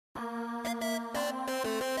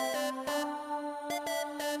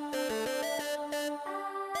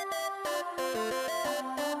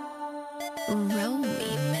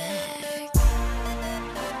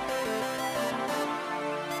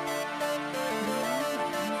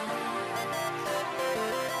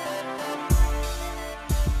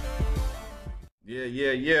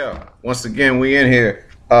Yeah. Once again, we in here.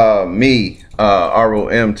 Me,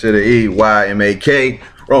 ROM to the E, YMAK.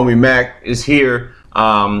 Romy Mac is here.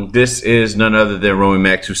 This is none other than Romy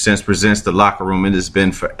Mac 2 Cents presents The Locker Room. It has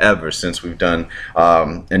been forever since we've done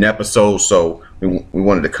an episode, so we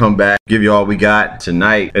wanted to come back, give you all we got.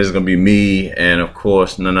 Tonight is going to be me and, of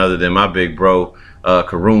course, none other than my big bro,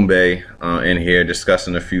 Karumbe, in here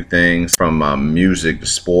discussing a few things from music to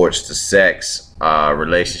sports to sex,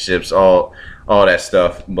 relationships, all that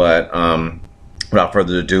stuff. But without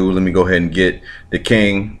further ado, let me go ahead and get the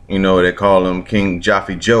king. You know they call him King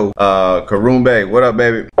Jaffe Joe. Karumbe, what up,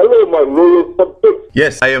 baby? Hello, my royal.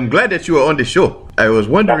 Yes, I am glad that you are on the show. I was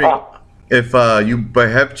wondering if you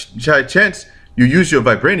by chance you use your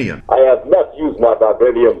vibranium. I have not used my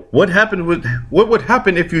vibranium. What would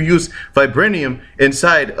happen if you use vibranium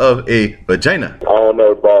inside of a vagina? I don't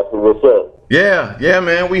know, boss. What's up? Yeah,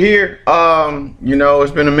 man, we here. You know,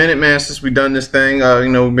 it's been a minute, man, since we done this thing. You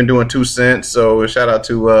know, we've been doing 2 cents. So shout out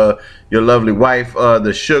to your lovely wife,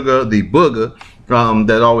 the sugar, the booger,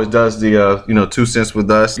 that always does the 2 cents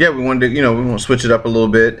with us. Yeah, we wanted to, we want to switch it up a little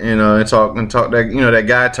bit and talk that, that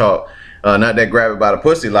guy talk. Not that grab it by the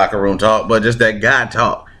pussy locker room talk, but just that guy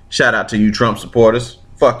talk. Shout out to you Trump supporters.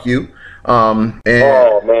 Fuck you. And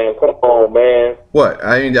oh man, come on, man. What?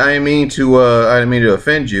 I didn't mean to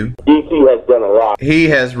offend you. DC has done a lot. He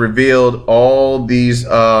has revealed all these the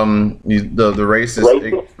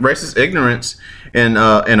racist ignorance in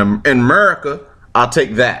America. I'll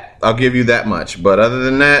take that. I'll give you that much. But other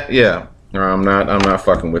than that, yeah, I'm not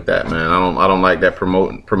fucking with that, man. I don't like that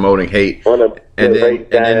promoting hate and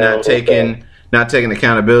then not taking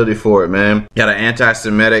accountability for it, man. Got an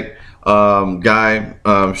anti-Semitic guy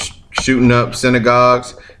shooting up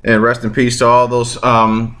synagogues, and rest in peace to all those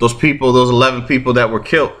people, those 11 people that were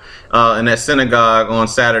killed in that synagogue on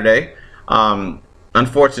Saturday.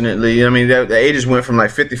 Unfortunately, I mean, the ages went from like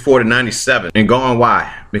 54 to 97. And going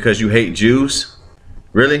why? Because you hate Jews?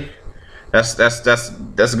 Really? That's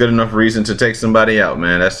a good enough reason to take somebody out,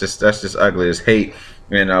 man. That's just ugly as hate,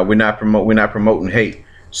 and we're not promoting hate.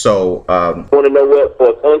 So want to know what,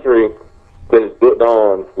 for a country that is built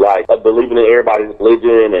on like believing in everybody's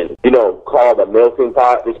religion and called a melting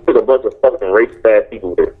pot, they put a bunch of fucking racist ass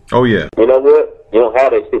people there. Oh yeah. You know what? You don't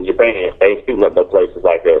have that shit in Japan. They ain't shooting up no places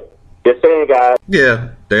like that. Just saying, guys. Yeah,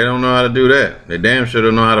 they don't know how to do that. They damn sure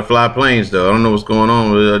don't know how to fly planes, though. I don't know what's going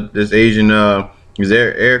on with this Asian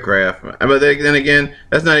aircraft. But then again,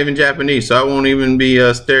 that's not even Japanese, so I won't even be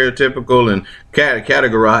stereotypical and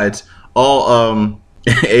categorize all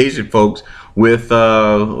Asian folks with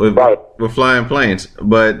flying planes.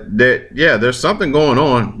 But there's something going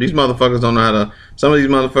on. These motherfuckers don't know how to. Some of these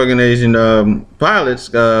motherfucking Asian pilots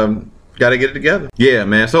got to get it together. Yeah,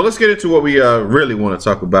 man. So let's get into what we really want to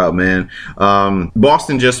talk about, man.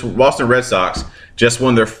 Boston Red Sox just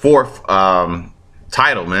won their 4th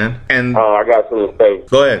title, man. And I got something to say.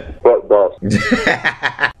 Go ahead. Fuck Boston.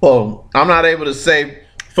 Well, I'm not able to say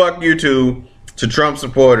fuck you to Trump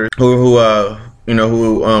supporters who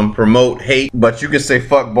promote hate, but you can say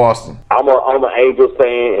fuck Boston. I'm an Angels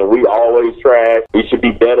fan, and we always trash. We should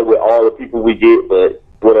be better with all the people we get, but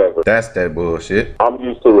whatever. That's that bullshit. I'm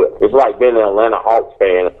used to it. It's like being an Atlanta Hawks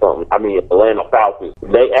fan or something. I mean, Atlanta Falcons.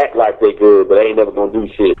 They act like they good, but they ain't never gonna do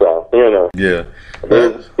shit. So, Yeah.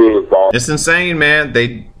 It's insane, man.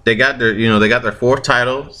 They got their their 4th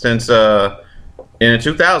title since in the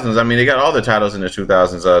 2000s. I mean, they got all the titles in the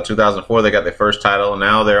 2000s. 2004 they got their 1st title, and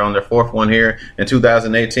now they're on their 4th one here in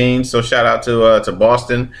 2018. So shout out to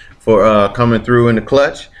Boston for coming through in the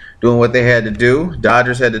clutch, doing what they had to do.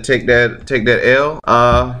 Dodgers had to take that L.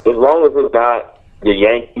 As long as it's not the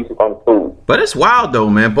Yankees, I'm cool. But it's wild though,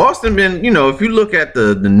 man. Boston been, if you look at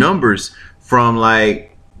the numbers from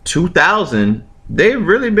like 2000, they've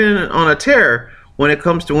really been on a tear when it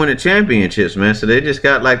comes to winning championships, man. So they just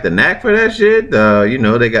got like the knack for that shit.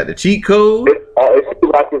 They got the cheat code. It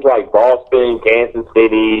seems like it's like Boston, Kansas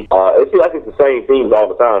City. It seems like it's the same teams all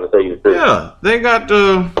the time, to tell you the truth. Yeah, they got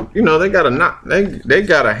they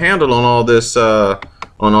got a handle on all this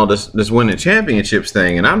this winning championships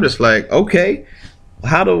thing, and I'm just like, okay,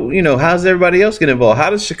 how's everybody else get involved? How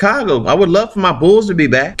does Chicago? I would love for my Bulls to be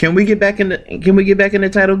back. Can we get back in the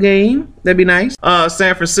title game? That'd be nice.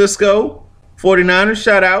 San Francisco 49ers,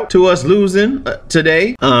 shout out to us losing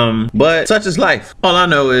today. But such is life. All I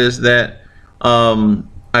know is that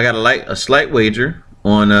I got a slight wager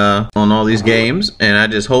on all these games, and I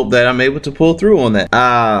just hope that I'm able to pull through on that.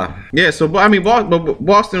 Yeah. So I mean,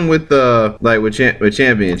 Boston with with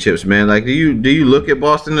championships, man. Like, do you look at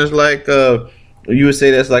Boston as like you would say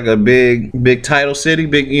that's like a big title city,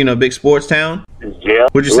 big sports town? Yeah.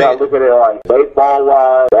 Would you say? Yeah, look at it like baseball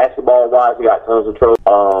wise, basketball wise, we got tons of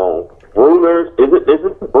trouble. Brewers, is it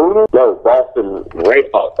the Brewers? No, Boston Red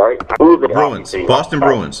Sox, right? Bruins. Boston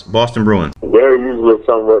Bruins. Boston Bruins. They're usually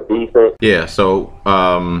somewhat decent. Yeah, so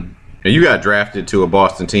you got drafted to a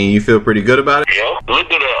Boston team. You feel pretty good about it? Yeah.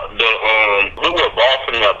 Look at look what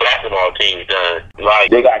Boston basketball team's done. Like,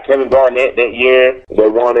 they got Kevin Garnett that year. They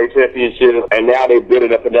won their championship, and now they're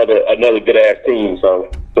building up another good ass team.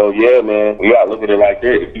 So yeah, man, we gotta look at it like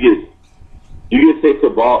that. If you get six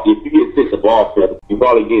of Boston, you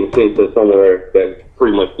probably get six to somewhere that's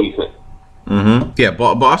pretty much decent. Mm-hmm. Yeah,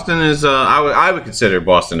 Boston is. I would consider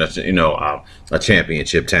Boston a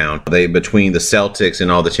championship town. They, between the Celtics and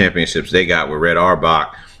all the championships they got with Red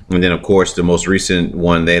Auerbach, and then of course the most recent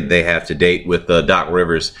one they have to date with Doc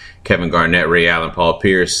Rivers, Kevin Garnett, Ray Allen, Paul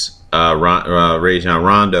Pierce, Rajon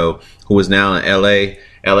Rondo, who is now in L.A.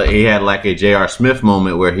 He had like a J.R. Smith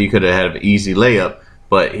moment where he could have had an easy layup,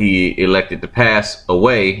 but he elected to pass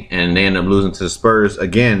away, and they ended up losing to the Spurs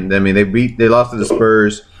again. I mean, they lost to the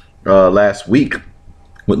Spurs last week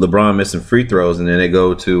with LeBron missing free throws, and then they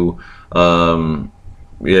go to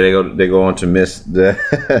they go on to miss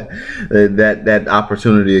that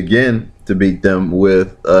opportunity again to beat them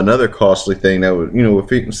with another costly thing that would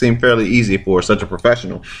seem fairly easy for such a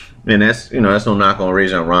professional. And that's no knock on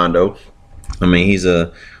Rajon Rondo. I mean, he's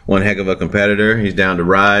one heck of a competitor. He's down to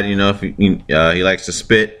ride. If he likes to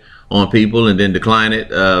spit on people and then decline it.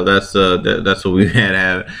 That's what we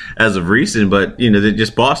had as of recent. But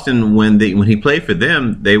just Boston, when he played for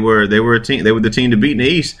them, they were a team. They were the team to beat in the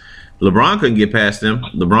East. LeBron couldn't get past them.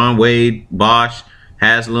 LeBron, Wade, Bosh,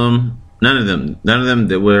 Haslam, none of them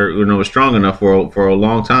that were strong enough for a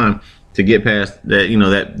long time to get past that.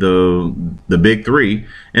 The big three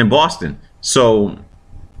in Boston. So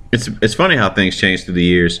it's funny how things change through the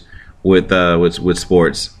years with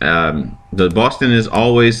sports. The Boston has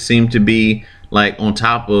always seemed to be like on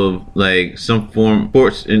top of like some form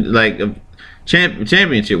sports, like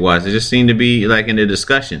championship wise. They just seem to be like in the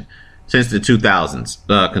discussion since the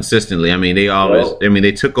 2000s consistently. I mean, they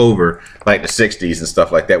took over like the 60s and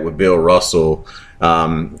stuff like that with Bill Russell.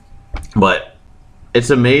 But it's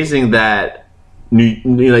amazing that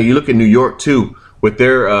you look at New York too with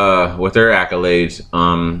their accolades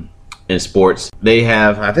in sports. They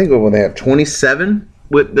have, I think, they have 27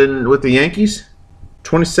 with the Yankees,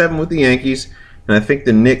 27 with the Yankees, and I think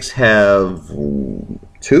the Knicks have 2.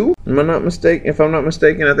 If I'm not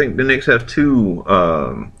mistaken, I think the Knicks have 2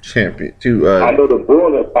 champion. I know the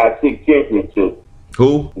Bruins got 6 championships.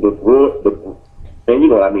 Who? The Bruins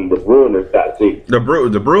got 6. The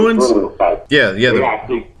Bruins? Yeah.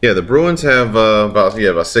 The Bruins have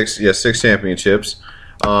about 6 championships.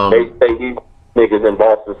 They these niggas in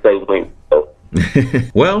Boston State linked.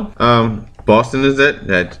 Well, Boston is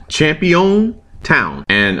that champion town,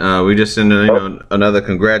 and we just send another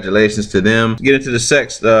congratulations to them. Get into the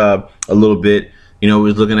sex a little bit. We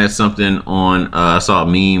was looking at something on I saw a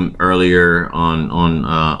meme earlier on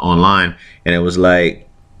online, and it was like,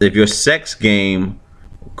 if your sex game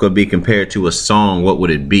could be compared to a song, what would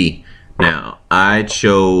it be? Now, I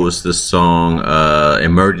chose the song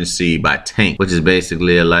Emergency by Tank, which is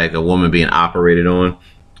basically like a woman being operated on,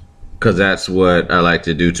 because that's what I like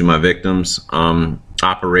to do to my victims.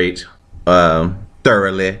 Operate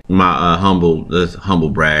thoroughly. My humble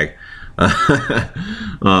brag. Get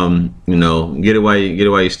it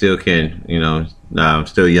while you still can. I'm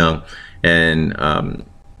still young and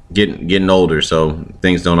getting older, so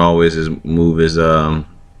things don't always move as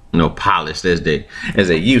polished as they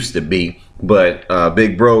used to be. But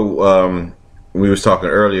Big Bro, we was talking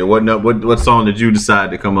earlier. What song did you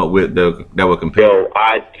decide to come up with that would compare? Yo,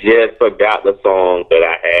 I just forgot the song that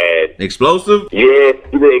I had. Explosive? Yeah,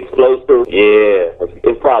 the Explosive. Yeah,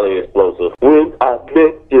 it's probably Explosive. When I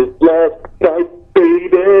met you last night,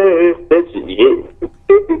 baby, that shit, yeah.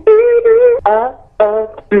 I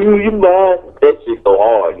do you mind? That shit go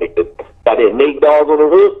hard, nigga. Got that Nate Dogg on the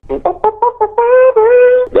hook.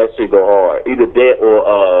 That shit go hard. Either that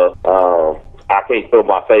or I Can't Feel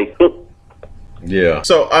My Face. Yeah.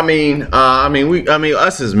 So I mean,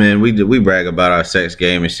 us as men, we brag about our sex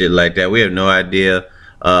game and shit like that. We have no idea.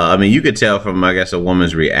 You could tell from, I guess, a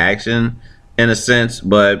woman's reaction in a sense,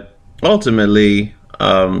 but ultimately,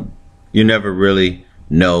 you never really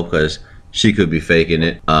know, because she could be faking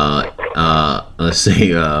it. Let's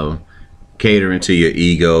see. catering to your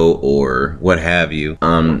ego or what have you.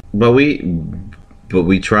 But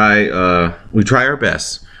we try our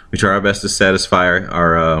best. We try our best to satisfy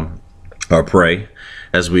our prey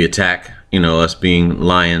as we attack. Us being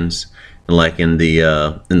lions, like in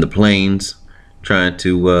the plains, trying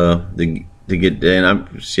to get. And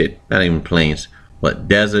I'm shit. Not even plains. What,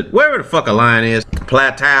 desert? Wherever the fuck a lion is.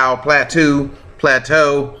 Plateau,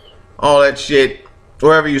 all that shit.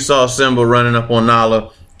 Wherever you saw Simba running up on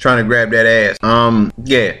Nala, trying to grab that ass.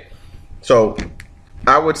 Yeah. So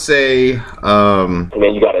I would say, and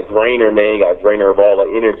then you got a drainer, man. You got a drainer of all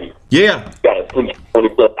the energy. Yeah. You got to sleep 20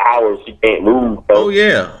 plus hours. You can't move. Oh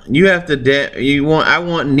yeah. You have to. I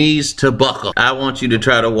want knees to buckle. I want you to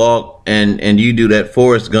try to walk, and you do that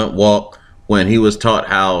Forrest Gump walk when he was taught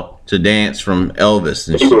how to dance from Elvis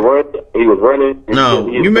and shit. He was running. No,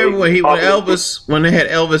 you remember when they had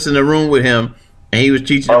Elvis in the room with him, and he was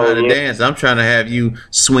teaching him how to dance. I'm trying to have you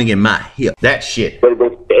swinging my hip. That shit. But the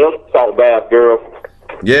Elvis salt bath, girl.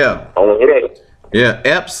 Yeah. I want to hear that.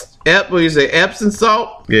 Yeah, what do you say, Epsom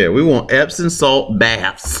salt? Yeah, we want Epsom salt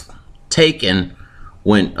baths taken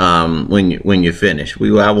when you finish.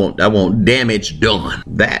 I want damage done.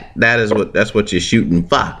 That's what you're shooting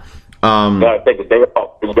for. You gotta take a day off.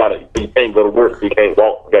 You can't go to work. You can't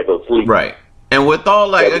walk. You gotta go to sleep. Right. And with all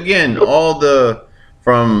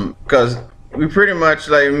because we pretty much,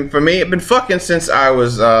 like, for me, I've been fucking since I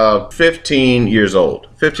was 15 years old.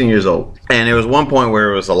 15 years old. And there was one point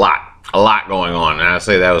where it was a lot going on. And I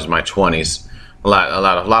say that was my 20s. A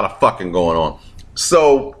lot of fucking going on.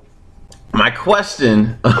 So my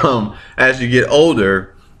question, as you get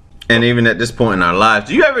older, and even at this point in our lives,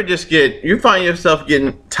 do you ever you find yourself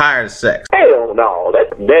getting tired of sex? Hell no,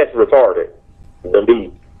 that's retarded. To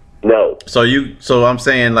me, no. So I'm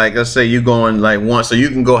saying, like, let's say you going like once, so you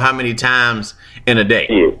can go how many times in a day?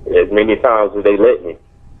 Yeah, as many times as they let me.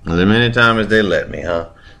 As many times as they let me, huh?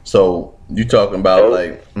 So you talking about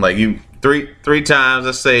like you three times?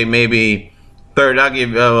 Let's say maybe 30.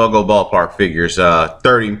 I'll go ballpark figures.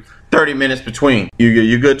 30 minutes between.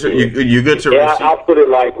 You good to Yeah, I'll put it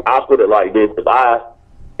like this.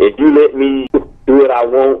 If you let me do what I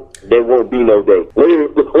want, there won't be no day.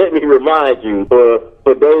 Let me remind you,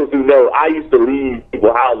 for those who know, I used to leave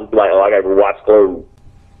people's houses like, I gotta go wash clothes.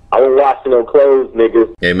 I was washing no clothes,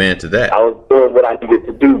 niggas. Amen to that. I was doing what I needed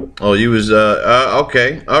to do. Oh, you was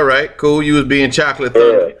okay, all right, cool. You was being Chocolate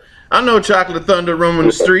Thunder. Yeah. I know Chocolate Thunder roaming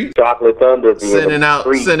the street. Chocolate Thunder sending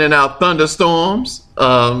out thunderstorms.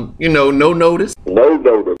 No notice. No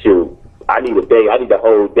notice. Shoot. I need a day. I need the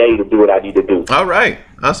whole day to do what I need to do. All right.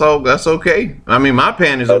 That's okay. I mean, my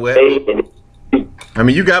panties are wet. I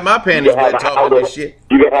mean, you got my panties wet talking this shit.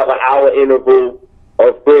 You can have an hour interval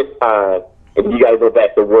of this time, and you got to go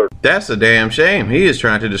back to work. That's a damn shame. He is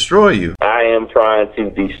trying to destroy you. I am trying to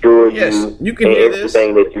destroy you. Yes, you can hear this.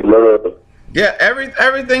 Everything that you love. Yeah,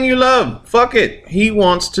 everything you love. Fuck it. He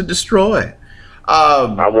wants to destroy. I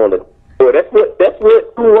want to. That's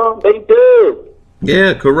what Harambe does.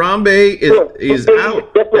 Yeah, Harambe is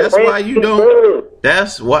out. That's why you don't.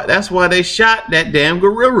 That's why they shot that damn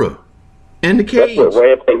gorilla in the cage. That's what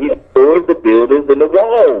Rampage. He destroys the buildings and the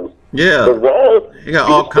walls. Yeah, the walls. They got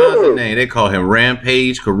all kinds of names. They call him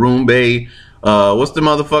Rampage, Harambe. What's the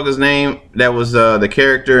motherfucker's name that was the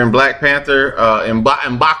character in Black Panther?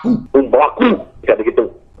 M'Baku. M'Baku. You got to get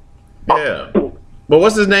the. Yeah. But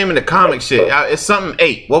what's his name in the comic shit? It's something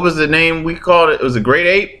ape. What was the name we called it? It was a great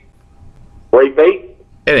ape? Grape ape?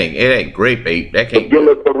 It ain't grape ape. That can't be.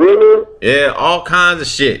 Gorilla? Yeah, all kinds of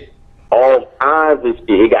shit. All kinds of shit.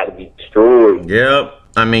 It got to be destroyed. Yep.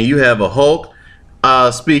 I mean, you have a Hulk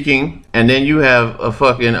speaking, and then you have a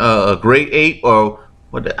fucking a great ape, or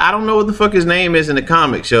I don't know what the fuck his name is in the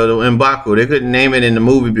comic show, the M'Baku. They couldn't name it in the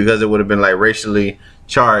movie because it would have been like racially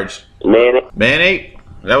charged. Man ape?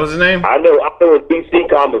 That was his name? I know in DC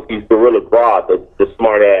Comics he's Gorilla Grodd, the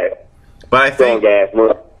smart ass. But I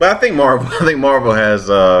think Marvel has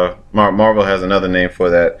Marvel has another name for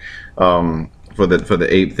that, for the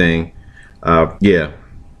ape thing. Yeah.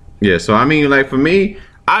 So I mean, like, for me,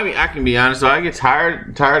 I can be honest. So I get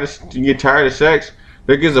tired of sex.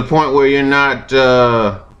 There gets a point where you're not,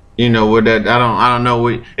 with that. I don't know.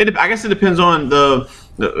 I guess it depends on the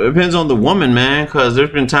woman, man. Because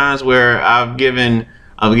there's been times where I've given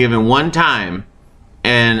one time,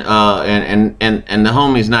 and the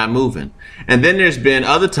homie's not moving. And then there's been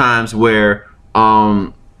other times where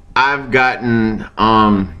I've gotten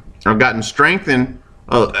strengthened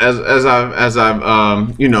as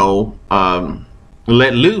I've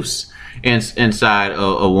let loose inside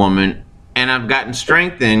a woman, and I've gotten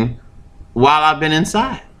strengthened while I've been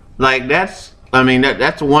inside. Like that's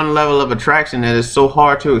one level of attraction that is so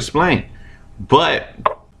hard to explain. but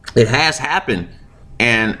it has happened,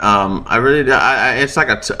 and it's like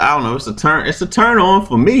I don't know, it's a turn on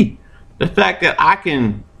for me. The fact that I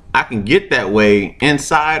can get that way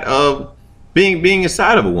inside of being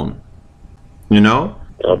inside of a woman, you know.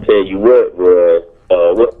 I'll tell you what, bro.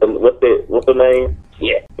 What's the name?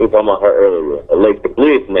 Yeah, we were talking about her earlier. Alexa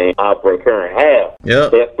Bliss, man. I'll break her in half.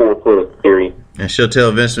 Yep. That 4-foot theory. And she'll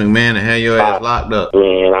tell Vince McMahon to have your ass locked up.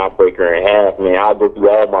 Man, I'll break her in half, man. I'll go through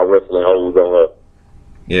all my wrestling holes on her.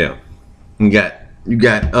 Yeah. You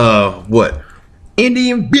got what?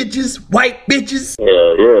 Indian bitches, white bitches.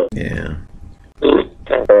 Yeah.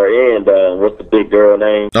 And what's the big girl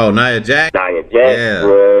name? Oh, Nia Jax. Nia Jax. Yeah.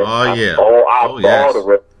 Bro. Oh yeah. All the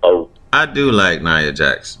rest. Oh. I do like Nia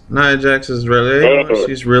Jax. Nia Jax is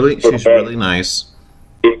she's really nice.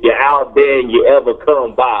 If you're out there and you ever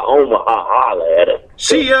come by Omaha, holler at her.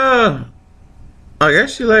 She I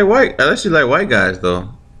guess she like white. I guess she like white guys though.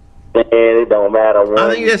 Man, it don't matter.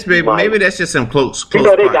 I think that's maybe that's just some close they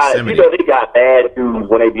proximity. They got bad dudes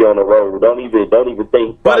when they be on the road. Don't even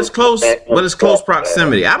think. But it's close. But it's close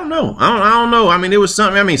proximity. I don't know. I don't know. I mean, it was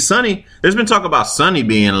something. I mean, Sonny. There's been talk about Sonny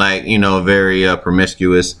being like very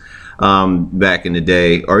promiscuous back in the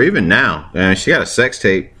day, or even now. And she got a sex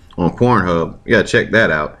tape on Pornhub. You gotta check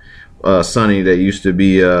that out. Sonny, that used to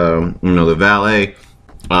be the valet.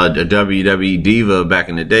 The WWE diva back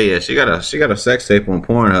in the day, yeah, she got a sex tape on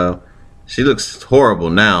Pornhub. She looks horrible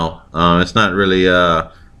now. It's not really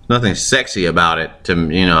nothing sexy about it. I don't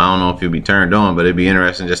know if you'll be turned on, but it'd be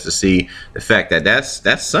interesting just to see the fact that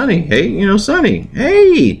that's Sonny. Hey, Sonny.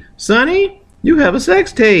 Hey, Sonny, you have a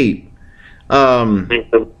sex tape.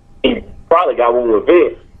 He probably got one with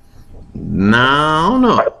Vince. No, I don't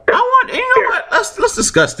know. You know what? Let's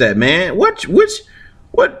discuss that, man. What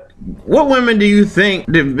women do you think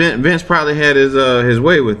that Vince probably had his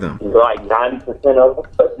way with them? Like 90% of them.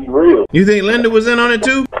 Let's be real. You think Linda was in on it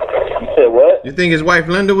too? You said what? You think his wife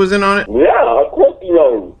Linda was in on it? Yeah, of course you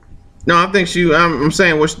know. No, I think I'm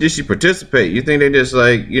saying, did she participate? You think they just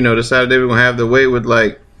decided they were gonna have the way with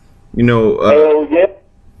Hell yeah.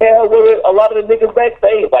 Hell with a lot of the niggas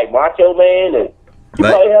backstage, like Macho Man, and you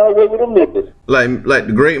probably hell away with them niggas. Like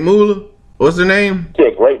the Great Moolah. What's her name? Yeah,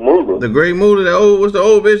 Great Moolah. The Great Moolah. What's the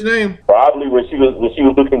old bitch name? Probably when she was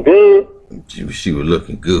looking good. She was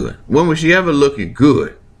looking good. When was she ever looking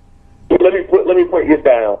good? Let me put this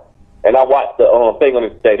down. And I watched the thing on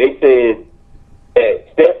it today. They said that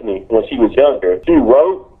Stephanie, when she was younger, she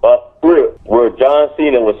wrote a script where John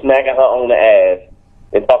Cena was smacking her on the ass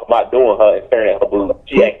and talking about doing her and staring at her boobs.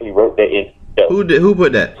 She actually wrote that in the show. Who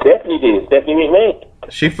put that? Stephanie did. Stephanie McMahon.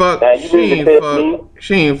 She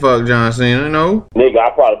ain't fuck John Cena, no. Nigga, I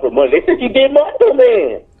probably put money. They said she did Macho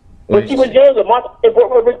Man. When she was younger, Macho Man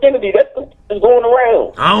broke her virginity. That's what's going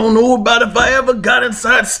around. I don't know about if I ever got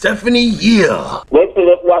inside Stephanie, yeah. That's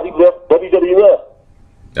why he left WWF.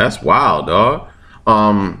 That's wild, dog.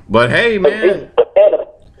 But hey, man.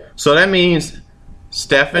 So that means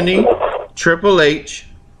Stephanie, Triple H,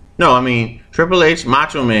 Macho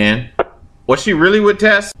Man. Was she really with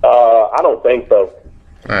Tess? I don't think so.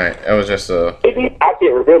 Alright, that was just I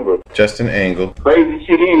can't remember. Just an angle. Crazy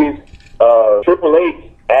shit is, Triple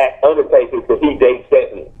H asked Undertaker because he dates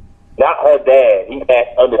Stephanie. Not her dad, he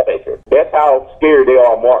asked Undertaker. That's how scared they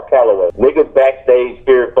are of Mark Calloway. Niggas backstage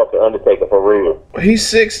scared fucking Undertaker for real. He's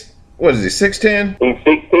 6'10"? He's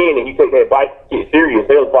 6'10", and he took that bike shit serious.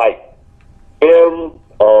 It was like him,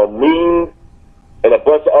 Mean, and a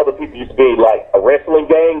bunch of other people used to be like a wrestling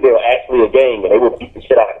gang. They were actually a gang, and they would beat the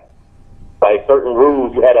shit out of you. Like certain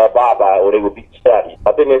rules you had to abide by, or they would beat the shit out of you.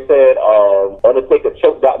 I think they said Undertaker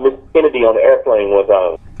choked out Miss Kennedy on the airplane one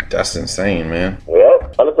time. That's insane, man. Yeah,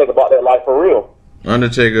 Undertaker bought that life for real.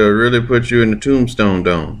 Undertaker really put you in the Tombstone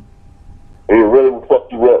Dome. He really will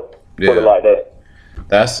fuck you up. Yeah. Put it like that.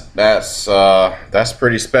 That's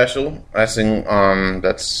pretty special. That's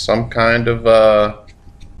some kind of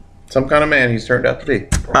man he's turned out to be.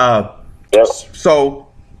 Yep. So.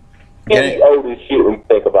 He's old as shit when you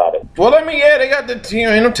think about it. Well, they got the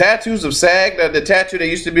tattoos of SAG. The tattoo that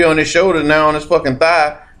used to be on his shoulder now on his fucking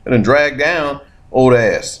thigh and then dragged down. Old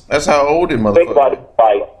ass. That's how old it motherfucker. Think about it.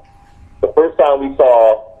 Like the first time we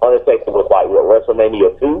saw Undertaker was like what,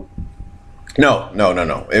 WrestleMania 2? No.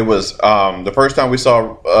 It was the first time we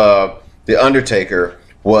saw the Undertaker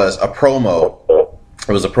was a promo.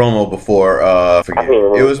 It was a promo before.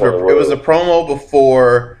 It was a promo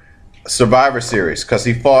before Survivor Series because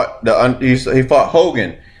he fought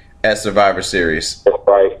Hogan at Survivor Series. That's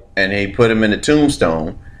right. And he put him in the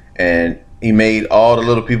tombstone, and he made all the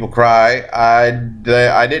little people cry. I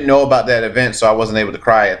didn't know about that event, so I wasn't able to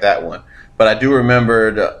cry at that one. But I do remember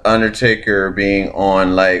the Undertaker being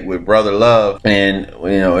on like with Brother Love, and it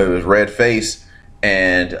was red face,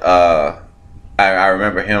 and I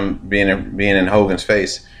remember him being in Hogan's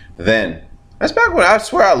face then. That's back when I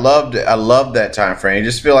swear I loved it. I loved that time frame. I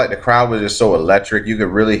just feel like the crowd was just so electric. You could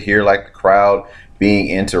really hear like the crowd being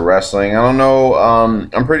into wrestling. I don't know.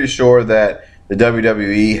 I'm pretty sure that the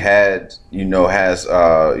WWE has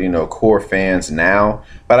core fans now,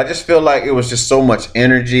 but I just feel like it was just so much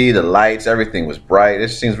energy. The lights, everything was bright. It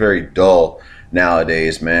just seems very dull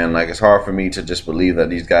nowadays, man. Like it's hard for me to just believe that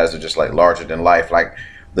these guys are just like larger than life. Like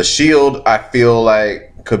the Shield, I feel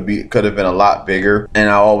like could have been a lot bigger, and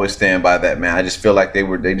I always stand by that, man. I just feel like they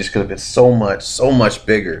just could have been so much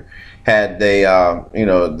bigger had they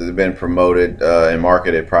been promoted and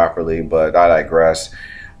marketed properly. But I digress.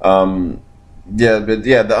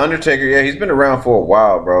 The Undertaker, he's been around for a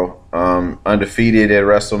while, bro. Undefeated at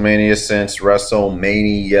WrestleMania since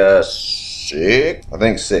WrestleMania 6. I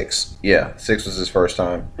think 6. Yeah, 6 was his first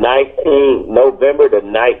time. November the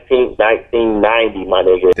 19th, 1990, my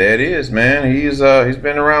nigga. There it is, man. He's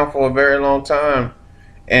been around for a very long time,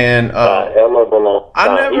 and hell of a long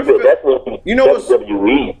time.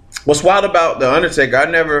 What's wild about the Undertaker? I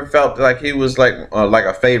never felt like he was like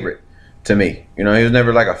a favorite to me. He was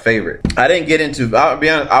never like a favorite. I didn't get into. I'll be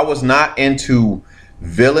honest. I was not into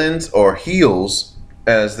villains or heels,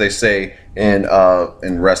 as they say in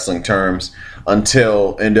wrestling terms,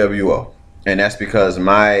 until NWO, and that's because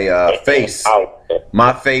my face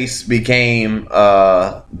became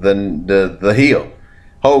the heel.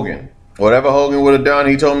 Hogan. Whatever Hogan would have done,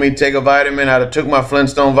 he told me to take a vitamin. I'd have took my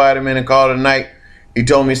Flintstone vitamin and called it a night. He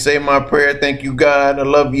told me, say my prayer, thank you God, I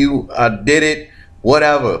love you. I did it.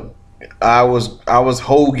 Whatever. I was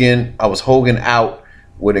Hogan. I was Hogan out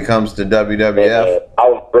when it comes to WWF. I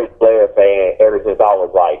was a Ric Flair fan ever since I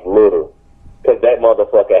was like little, because that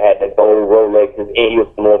motherfucker had the gold Rolexes, and he was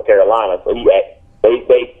from North Carolina. So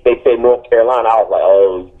they said North Carolina. I was like,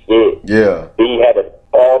 oh shit. Yeah. He had it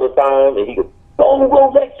all the time, and he could gold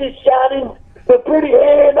Rolexes shining, the pretty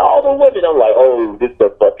hair, and all the women. I'm like, oh, this the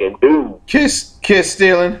fucking dude. Kiss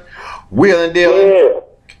stealing, wheeling dealing. Yeah.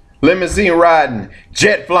 Limousine riding,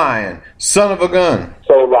 jet flying, son of a gun.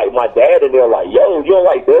 So, like, my dad and they're like, yo, you don't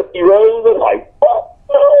like Dusty Rhodes? I'm like, fuck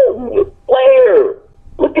no, he's Flair.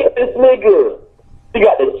 Look at this nigga. He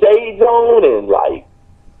got the shades on and, like,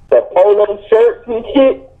 the polo shirts and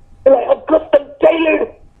shit. They're like, I'm custom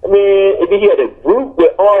tailored. I mean, and then he had a group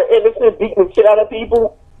with R. Anderson beating the shit out of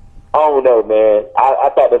people. I don't know, man.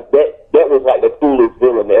 I thought that was, like, the coolest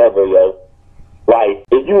villain ever, yo. Like,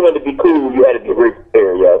 if you wanted to be cool, you had to be Ric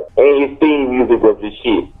Flair, yo. And his theme music was the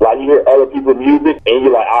shit. Like, you hear other people's music, and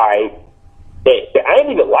you're like, all right. I ain't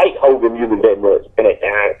even like Hogan music that much. And I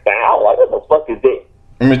was like, what the fuck is that?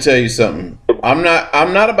 Let me tell you something. I'm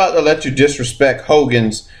not about to let you disrespect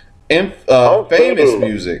Hogan's famous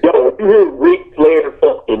music. Yo, if you hear Ric Flair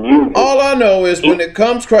fucking music, all I know is when it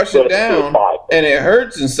comes crushing down and it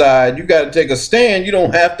hurts inside, you got to take a stand. You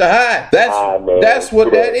don't have to hide. That's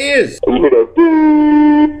what that is. You hear that,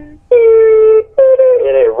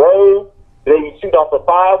 and it rolls, and then you shoot off the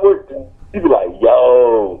fireworks, and you be like,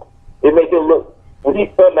 yo, it make him look. When he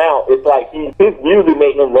come out, it's like his music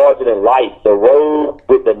make him larger than life. The road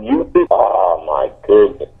with the music, oh my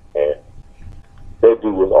goodness, man. That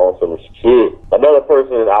dude was awesome as shit. Another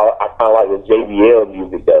person I kind of like was JBL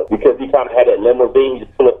music, though, because he kind of had that limousine. You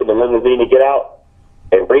just pull up in the limousine to get out.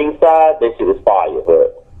 And ringside, that shit was fire.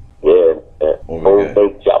 But, yeah,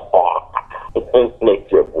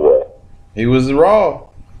 Snake Your boy. He was raw.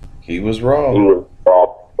 He was raw. He was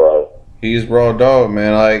raw, bro. He's raw dog,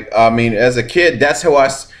 man. Like, I mean, as a kid, that's how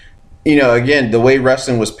again, the way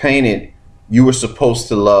wrestling was painted, you were supposed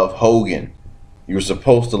to love Hogan. You were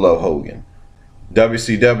supposed to love Hogan.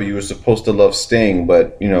 WCW, you were supposed to love Sting,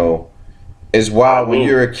 but, it's wild. When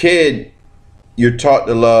you're a kid, you're taught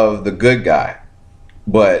to love the good guy.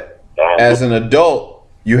 But as an adult,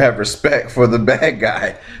 you have respect for the bad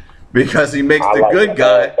guy because he makes the good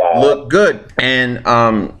guy look good. And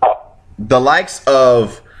the likes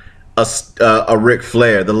of a Ric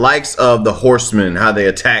Flair, the likes of the Horsemen, how they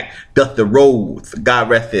attack Dusty Rhodes, God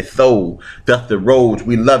rest his soul, Dusty Rhodes,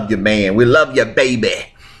 we love you, man, we love you, baby.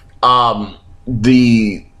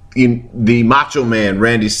 The Macho Man,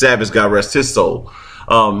 Randy Savage, God rest his soul.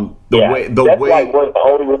 That's like one of the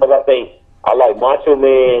only ones I think I like. Macho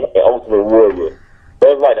Man and Ultimate Warrior.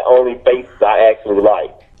 Those are like the only faces I actually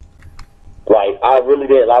like. Like I really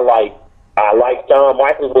did. I like Shawn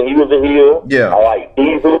Michaels when he was a heel. Yeah. I like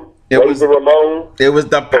Diesel. Razor Ramon. It was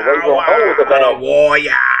the power of the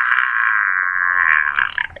warrior.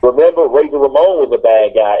 Remember, Razor Ramon was a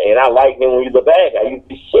bad guy, and I liked him when he was a bad guy. He was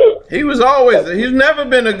the shit. He was always. He's never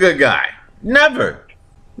been a good guy. Never.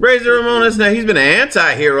 Razor Ramon is he's been an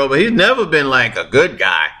anti-hero, but he's never been like a good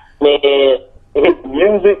guy. Man, his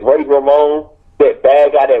music, Razor Ramon, that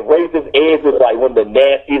bad guy, that Razor's Edge was like one of the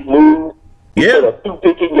nastiest moves. Yeah. Put a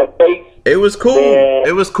toothpick in your face. It was cool. Man.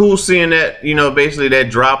 It was cool seeing that, basically that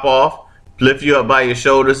drop off, lift you up by your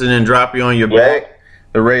shoulders and then drop you on your back,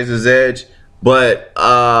 the Razor's Edge. But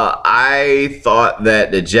I thought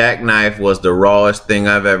that the jackknife was the rawest thing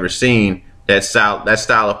I've ever seen. That style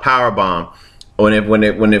of powerbomb when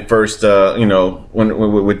it first when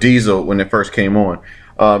with Diesel when it first came on.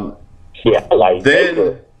 Yeah, like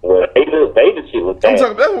then. Vader shit was bad.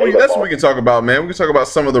 That's what we can talk about, man. We can talk about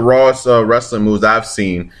some of the rawest wrestling moves I've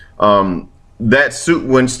seen. That suit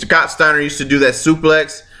when Scott Steiner used to do that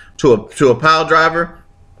suplex to a pile driver,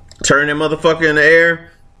 turn that motherfucker in the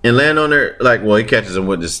air and land on there. He catches him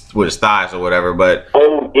with his thighs or whatever. But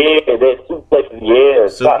that suplex,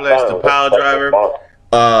 suplex to pile driver.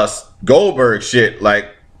 Goldberg shit,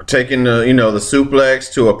 like taking the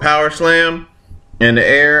suplex to a power slam in the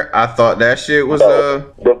air. I thought that shit was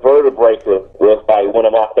the vertebraker was like one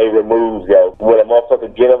of my favorite moves, yo. When a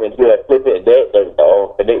motherfucker get him and do that flip it,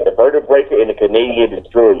 the vertebraker and the Canadian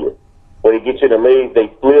Destroyer. When they get you in the legs, they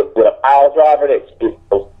flip with a pile driver. That's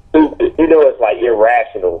so stupid. It's like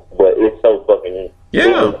irrational, but it's so fucking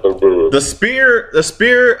so good. The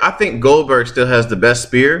spear. I think Goldberg still has the best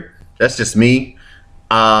spear. That's just me.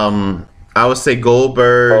 I would say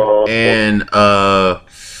Goldberg and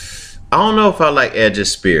I don't know if I like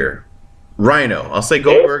Edge's spear. Rhino. I'll say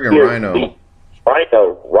Goldberg and Rhino.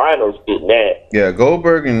 Rhino's getting that. Yeah,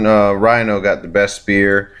 Goldberg and Rhino got the best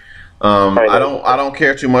spear. I don't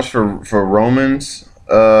care too much for Roman's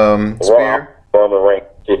spear. Roman Reigns,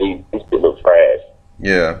 he looks trash.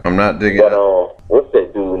 Yeah, I'm not digging. But what's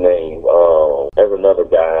that dude's name? There's another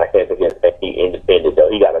guy. I can't think of his name. He independent though.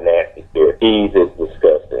 He got a nasty spear. He's just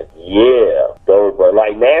disgusting. Yeah, Goldberg.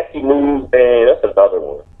 Like nasty moves, man. That's another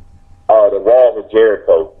one. The Walls of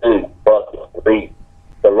Jericho, dude, fucking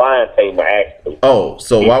the Lion Tamer actually. Oh,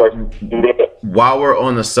 so while we're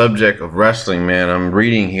on the subject of wrestling, man, I'm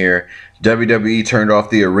reading here. WWE turned off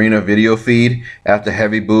the arena video feed after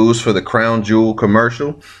heavy boos for the Crown Jewel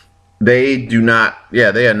commercial. They are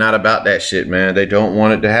not about that shit, man. They don't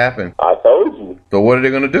want it to happen. I told you. So what are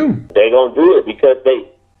they gonna do? They gonna do it because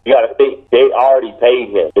you gotta think they already paid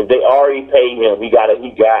him. If they already paid him, he got to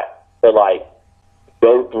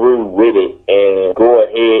go through with it and go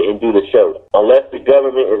ahead and do the show. Unless the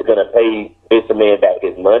government is going to pay this man back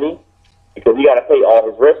his money, because he got to pay all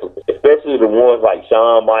his wrestlers, especially the ones like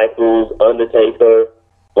Shawn Michaels, Undertaker,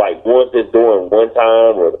 like ones that's doing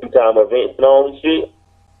one-time or two-time events and all this shit.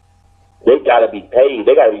 They got to be paid.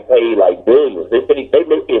 They got to be paid like billions. They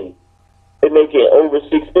making over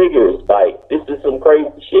six figures. Like, this is some crazy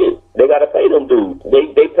shit. They got to pay them dudes.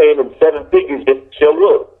 They paying them 7 figures just to show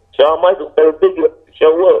up. Shawn Michaels 7 figures to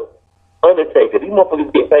show up. Undertaker, these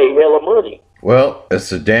motherfuckers get paid hella money. Well,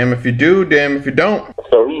 it's a damn if you do, damn if you don't.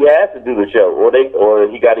 So he has to do the show, or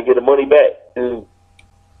he got to get the money back to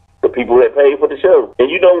the people that paid for the show.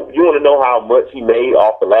 And you want to know how much he made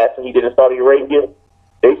off the last time he did in Saudi Arabia?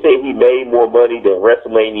 They say he made more money than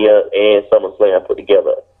WrestleMania and SummerSlam put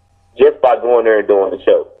together, just by going there and doing the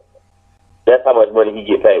show. That's how much money he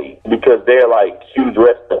get paid, because they're like huge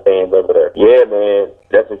wrestling fans over there. Yeah, man,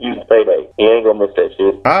 that's a huge payday. He ain't gonna miss that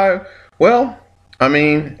shit. Well, I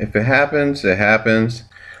mean, if it happens, it happens.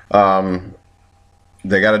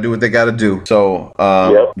 They got to do what they got to do. So,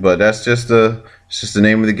 but that's just the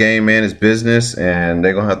name of the game, man. It's business, and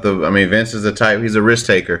they're gonna have to. I mean, Vince is the type. He's a risk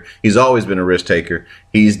taker. He's always been a risk taker.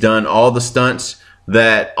 He's done all the stunts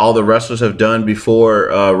that all the wrestlers have done before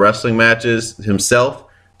wrestling matches himself.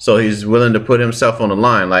 So he's willing to put himself on the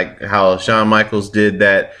line, like how Shawn Michaels did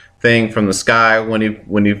that thing from the sky when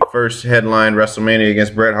he first headlined WrestleMania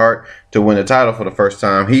against Bret Hart to win the title for the first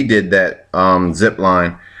time. He did that zip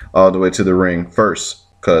line all the way to the ring first,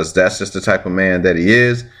 because that's just the type of man that he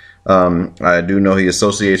is. I do know he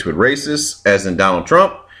associates with racists, as in Donald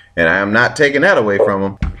Trump, and I am not taking that away from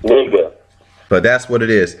him. Nigga. But that's what it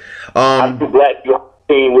is. I'm too black you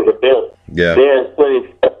team with the belt. Yeah. There's plenty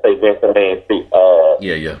of say Vince McMahon see.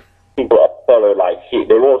 Yeah. People of color like shit.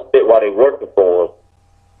 They won't sit while they working for him.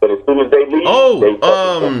 But as soon as they leave,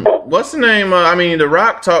 what's the name? I mean, The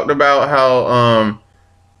Rock talked about how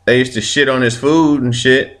they used to shit on his food and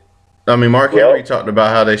shit. I mean, Mark Henry talked about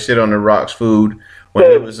how they shit on The Rock's food when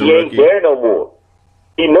he was a rookie. He ain't there no more.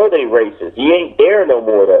 He know they racist. He ain't there no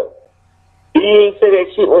more though. He ain't say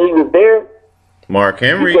that shit when he was there. Mark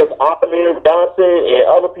Henry. Because Ahmed Johnson and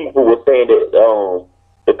other people were saying that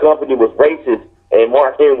the company was racist, and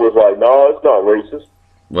Mark Henry was like, no, it's not racist.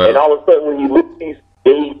 Well, and all of a sudden, when you look, he's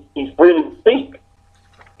freely to speak.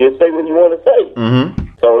 He'll say what he want to say. mm-hmm.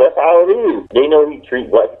 So that's how it is. They know he treats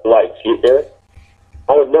black people like shit there.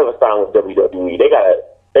 I would never sign with WWE. They gotta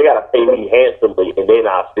pay me handsomely, and then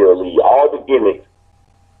I'll still leave. All the gimmicks.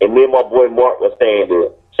 And me and my boy Mark was saying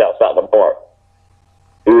this. Shouts out to Mark.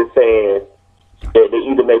 He was saying that they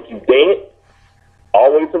either make you dance,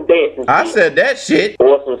 always some dancing I shit, said that shit.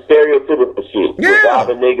 or some stereotypical shit. Yeah. With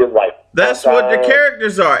robbing niggas like That's what the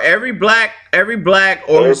characters are. Every black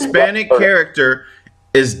or Hispanic character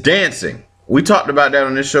is dancing. We talked about that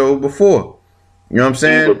on this show before. You know what I'm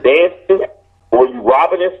saying? Either dancing, or you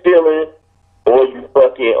robbing and stealing, or you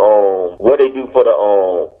fucking what they do for the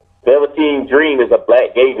Velveteen Dream is a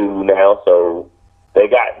black gay dude now, so they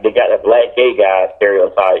got a black gay guy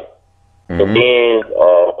stereotype. Mm-hmm. And then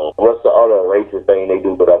what's the other racist thing they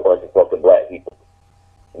do with a bunch of fucking black people?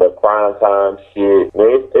 The crime time shit.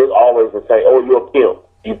 Man, it's always the same. Oh, you're a pimp.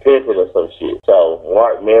 You pimping or some shit. So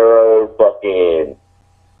Mark Mero, fucking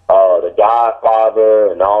the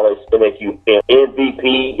Godfather, and all that shit make you pimp.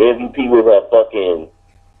 MVP was a fucking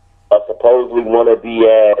supposedly wannabe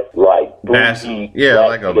ass like bougie,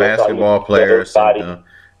 like a basketball player or something.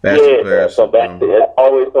 There's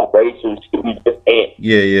always some racial shit. We just ain't.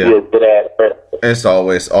 Yeah. Good ass person. It's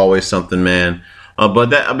always something, man. But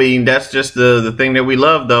that's just the thing that we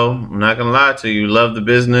love, though. I'm not gonna lie to you. Love the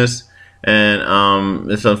business, and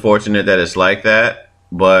it's unfortunate that it's like that.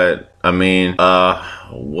 But I mean,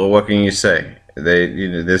 what can you say?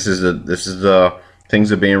 This is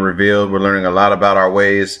things are being revealed. We're learning a lot about our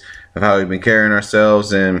ways of how we've been carrying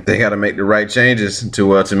ourselves, and they got to make the right changes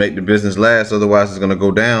to make the business last. Otherwise, it's going to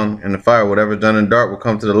go down in the fire. Whatever's done in dark will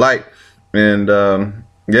come to the light. And I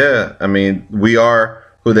mean, we are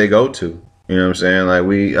who they go to. You know what I'm saying? Like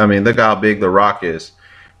look how big The Rock is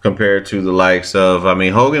compared to the likes of. I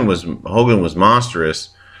mean, Hogan was monstrous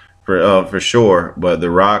for sure, but The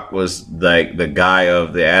Rock was like the guy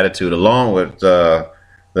of the attitude, along with the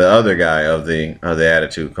other guy of the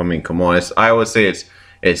attitude. I mean, come on. I would say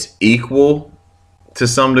it's equal to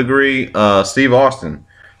some degree. Steve Austin,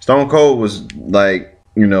 Stone Cold was like,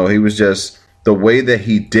 he was just the way that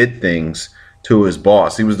he did things to his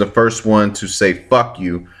boss. He was the first one to say "fuck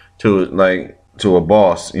you" to a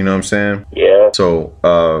boss. You know what I'm saying? Yeah. So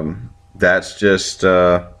that's just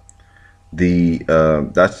so it's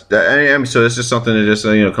just something that just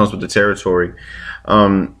comes with the territory.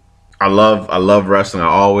 I love wrestling. I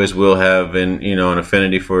always will have an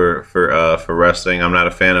affinity for wrestling. I'm not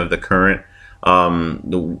a fan of the current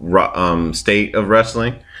state of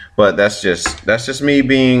wrestling, but that's just me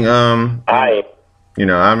being I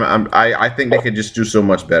think they could just do so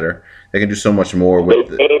much better. They can do so much more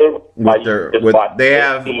they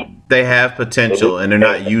have potential, and they're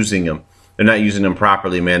not using them. They're not using them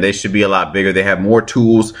properly, man. They should be a lot bigger. They have more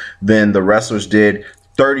tools than the wrestlers did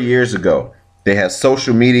 30 years ago. They have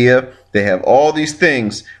social media. They have all these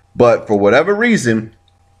things. But for whatever reason,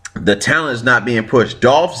 the talent is not being pushed.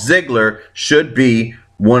 Dolph Ziggler should be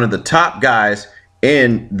one of the top guys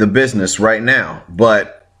in the business right now.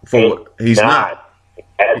 But he's not.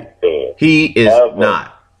 He is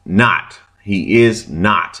not. He is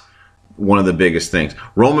not one of the biggest things.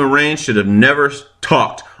 Roman Reigns should have never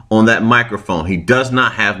talked on that microphone. He does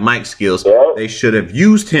not have mic skills. Yep. They should have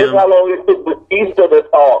used him. Look how long it took Batista to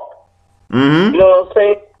talk. Mm-hmm. You know what I'm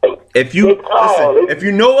saying? If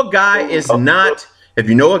you know a guy is not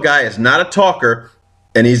a talker,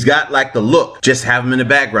 and he's got like the look, just have him in the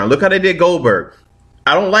background. Look how they did Goldberg.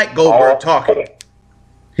 I don't like Goldberg talking.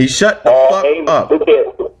 He shut the fuck up.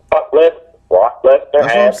 That's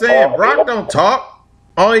what I'm saying. Brock don't talk.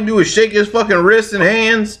 All he do is shake his fucking wrists and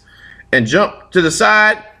hands and jump to the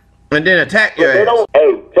side and then attack your ass.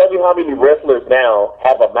 Hey, tell me how many wrestlers now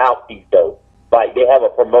have a mouthpiece though. Like they have a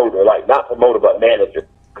promoter, like not promoter but manager.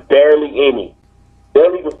 Barely any.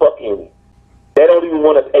 Barely even fucking any. They don't even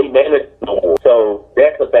want to pay managers no more. So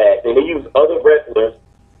that's a bad thing. They use other wrestlers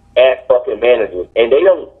as fucking managers. And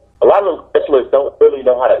a lot of those wrestlers don't really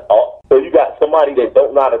know how to talk. So you got somebody that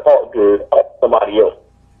don't know how to talk good, somebody else.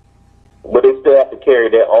 But they still have to carry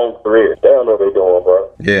their own career. They don't know what they're doing,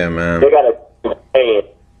 bro. Yeah, man. They got a man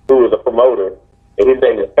who is a promoter, and his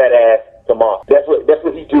name is Fat Ass Tomas. That's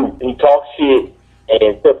what he do. He talks shit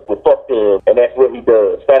and fuck them, and that's what he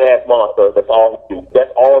does. Fat Ass Monster. That's all he do.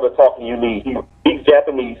 That's all the talking you need. He speaks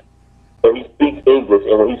Japanese, and he speaks English,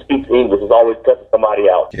 and when he speaks English, he's always cussing somebody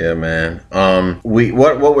out. Yeah, man.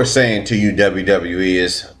 What we're saying to you, WWE,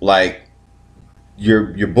 is like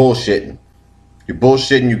you're bullshitting. You're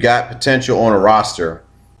bullshitting. You got potential on a roster,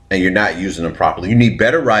 and you're not using them properly. You need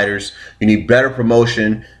better writers. You need better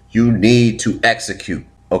promotion. You need to execute.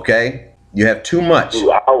 Okay? You have too much.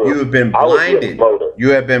 You have been blinded.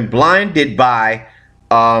 You have been blinded by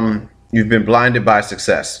you've been blinded by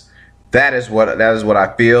success. That is what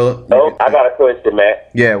I feel. Oh, I got a question,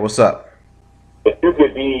 Matt. Yeah, what's up? If you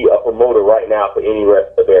could be a promoter right now for any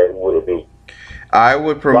wrestler there, who would it be? I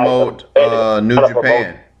would promote New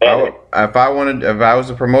Japan. If I was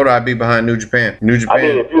a promoter, I'd be behind New Japan. New Japan. I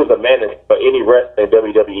mean, if you was a manager for any wrestler in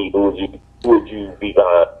WWE, who would you be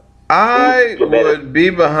behind? I would be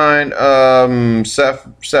behind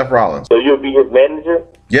Seth Rollins. So you'd be his manager?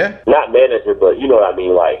 Yeah. Not manager, but you know what I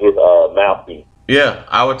mean, like his mouthpiece. Yeah,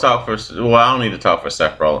 I would talk for. Well, I don't need to talk for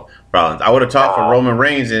Seth Rollins. I would have talked for Roman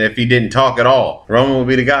Reigns, and if he didn't talk at all, Roman would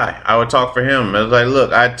be the guy. I would talk for him. I was like,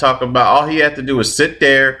 look, I'd talk about all he had to do was sit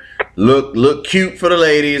there, look cute for the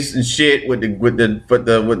ladies and shit with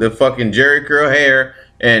the fucking Jerry curl hair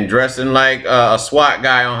and dressing like a SWAT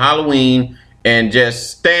guy on Halloween, and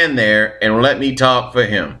just stand there and let me talk for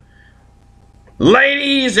him.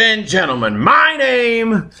 Ladies and gentlemen, my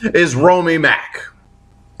name is Romy Mack.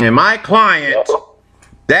 And my client,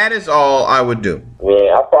 that is all I would do. Man,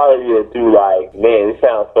 I'll probably either do like, man, it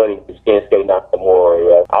sounds funny, Shinsuke Nakamura.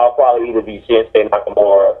 Yeah. I'll probably either be Shinsuke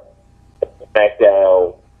Nakamura,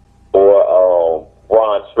 SmackDown, or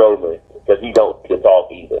Braun Strowman, because he don't get to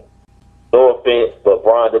talk either. No offense, but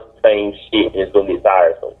Braun does the same shit and it's going to get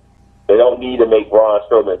tiresome. They don't need to make Braun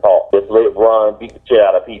Strowman talk. Just let Braun beat the shit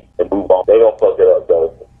out of people and move on. They don't fuck it up,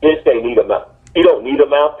 though. Shinsuke need a mouth. He don't need a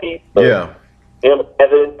mouthpiece. Yeah. Him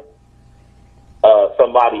having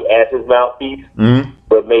somebody as his mouthpiece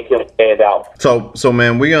would make him stand out. So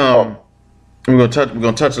man, we're gonna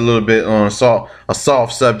touch a little bit on a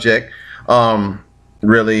soft subject.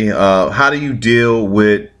 Really, how do you deal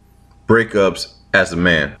with breakups as a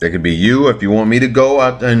man? It could be you. If you want me to go,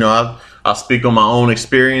 I'll speak on my own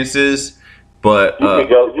experiences. But you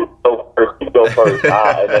go first. You go first,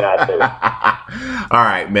 and then I do. All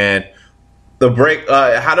right, man.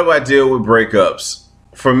 How do I deal with breakups?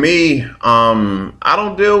 For me, I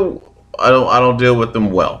don't deal with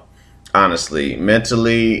them well. Honestly,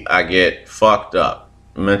 mentally, I get fucked up.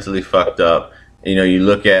 Mentally fucked up. You know, you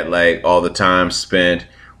look at like all the time spent,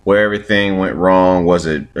 where everything went wrong. Was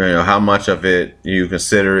it, how much of it you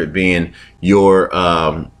consider it being your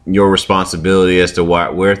responsibility as to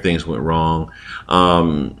where things went wrong.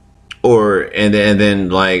 And then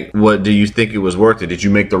like, what do you think it was worth it? Did you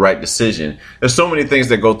make the right decision? There's so many things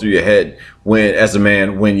that go through your head as a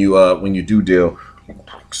man when you do deal,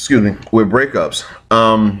 with breakups.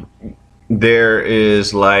 There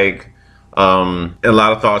is like a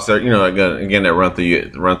lot of thoughts that again that run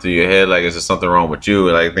through your head. Like, is there something wrong with you?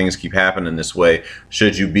 Like, things keep happening this way.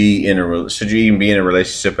 Should you even be in a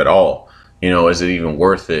relationship at all? Is it even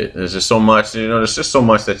worth it? There's just so much. There's just so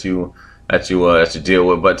much that you deal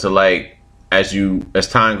with. But as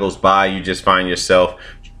time goes by, you just find yourself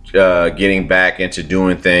getting back into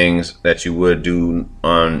doing things that you would do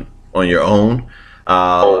on your own.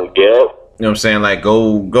 Yeah. You know what I'm saying? Like,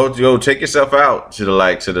 go take yourself out to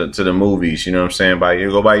the movies. You know what I'm saying?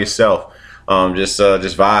 Go by yourself. Just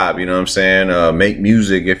vibe. You know what I'm saying? Make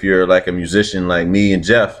music if you're like a musician like me and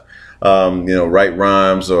Jeff. Write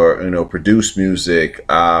rhymes or produce music.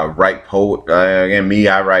 Write again, me,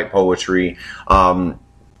 I write poetry.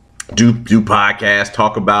 Do podcasts,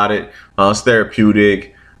 talk about it. It's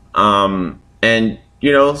therapeutic. And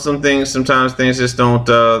sometimes things just don't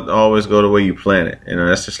always go the way you plan it.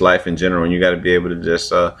 That's just life in general, and you got to be able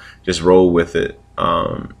to just roll with it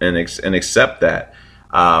and accept that.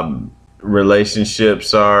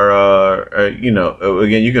 Relationships are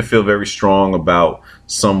again, you can feel very strong about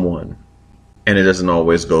someone, and it doesn't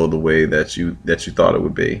always go the way that you thought it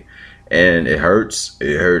would be, and it hurts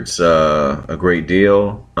a great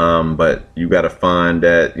deal, but you got to find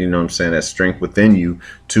that that strength within you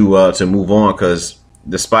to move on, because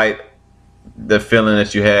despite the feeling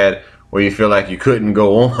that you had where you feel like you couldn't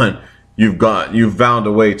go on, you've found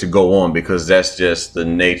a way to go on, because that's just the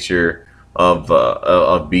nature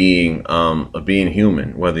of being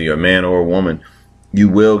human. Whether you're a man or a woman, you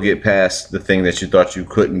will get past the thing that you thought you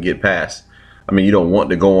couldn't get past. I mean, you don't want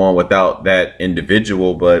to go on without that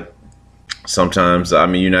individual, but sometimes,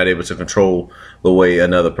 you're not able to control the way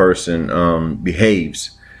another person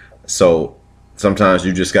behaves. So sometimes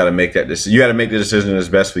you just got to make that decision. You got to make the decision that's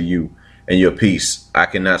best for you and your peace. I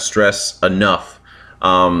cannot stress enough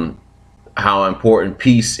how important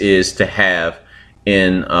peace is to have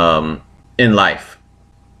in life.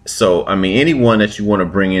 So, anyone that you want to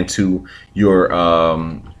bring into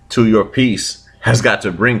your peace has got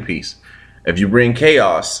to bring peace. If you bring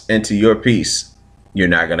chaos into your peace, you're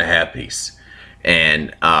not gonna have peace.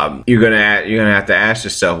 And you're gonna have to ask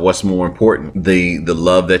yourself what's more important: the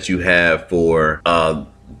love that you have for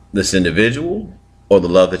this individual, or the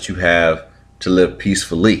love that you have to live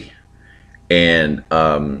peacefully. And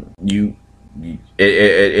you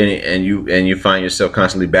find yourself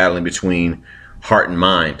constantly battling between heart and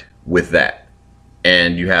mind with that,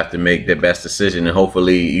 and you have to make the best decision. And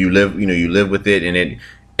hopefully, you live with it,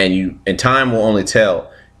 and time will only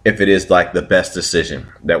tell if it is like the best decision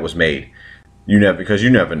that was made. Because you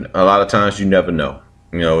never, a lot of times you never know.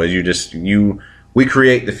 We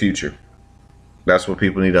create the future. That's what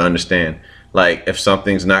people need to understand. Like, if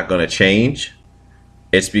something's not going to change,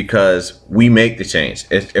 it's because we make the change.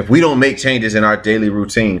 If we don't make changes in our daily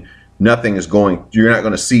routine, you're not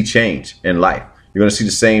going to see change in life. You're going to see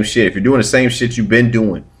the same shit. If you're doing the same shit you've been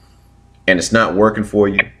doing and it's not working for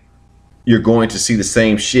you, you're going to see the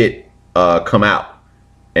same shit come out.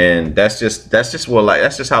 And that's just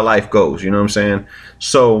how life goes. You know what I'm saying?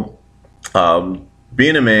 So,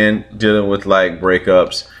 being a man dealing with like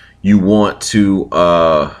breakups, you want to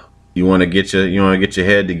get your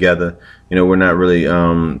head together. We're not really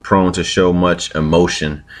prone to show much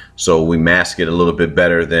emotion, so we mask it a little bit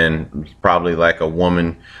better than probably like a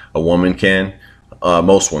woman can.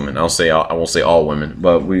 Most women, I won't say all women,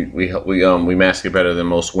 but we mask it better than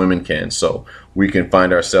most women can. So we can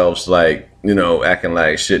find ourselves like, acting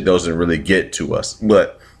like shit doesn't really get to us.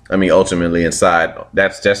 But I mean, ultimately inside,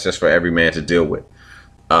 that's just for every man to deal with.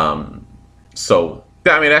 So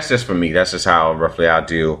I mean, that's just for me. That's just how roughly I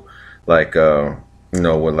deal, like with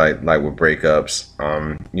with breakups.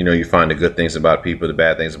 You find the good things about people, the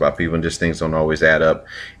bad things about people, and just things don't always add up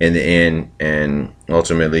in the end. And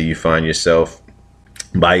ultimately, you find yourself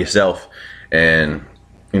by yourself, and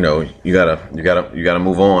you gotta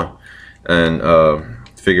move on and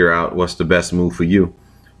figure out what's the best move for you.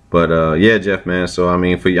 But yeah, Jeff, man. So I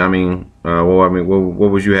mean,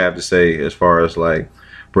 what would you have to say as far as like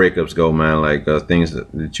breakups go, man? Like things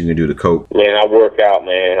that you can do to cope. Man, I work out,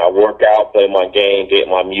 man. I work out, play my game, get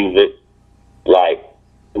my music. Like,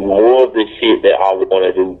 more of the shit that I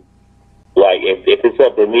want to do. Like, if it's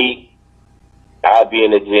up to me, I'll be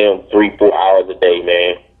in the gym 3-4 hours a day,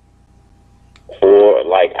 man.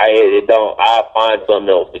 I'll find something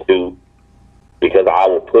else to do, because I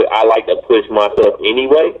like to push myself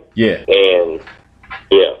anyway. Yeah. And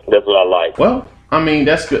yeah, that's what I like. Well, I mean,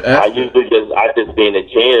 that's good. I just be in the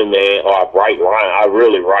gym, man, or I write lines. I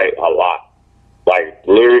really write a lot. Like,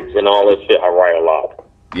 lyrics and all that shit, I write a lot.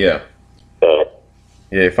 Yeah.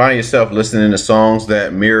 Yeah, you find yourself listening to songs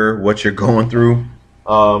that mirror what you're going through.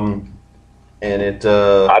 And it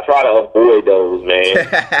I try to avoid those, man.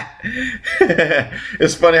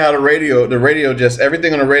 It's funny how the radio just,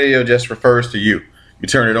 everything on the radio just refers to you. You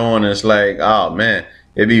turn it on and it's like, oh man,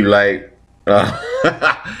 it'd be like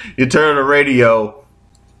you turn on the radio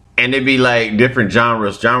and it'd be like different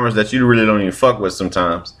genres that you really don't even fuck with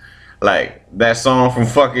sometimes. Like that song from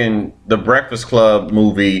fucking the Breakfast Club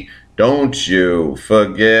movie, "Don't You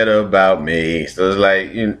Forget About Me." So it's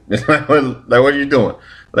like, what are you doing?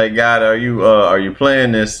 Like, God, are you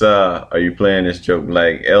playing this joke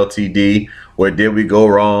like LTD, where Did We Go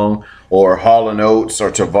Wrong, or Hall & Oates,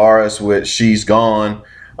 or Tavares with She's Gone?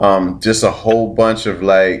 Just a whole bunch of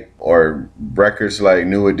or records like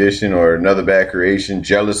New Edition or Another Bad Creation,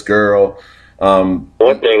 Jealous Girl. One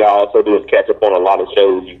thing I also do is catch up on a lot of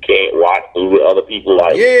shows you can't watch with other people.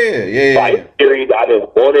 Like, like series I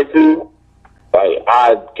just wanted to. Like,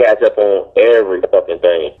 I catch up on every fucking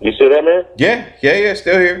thing. You see that, man? Yeah.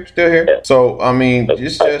 Still here. Yeah. So I mean,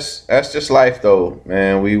 that's just life, though,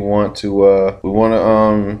 man. We just want to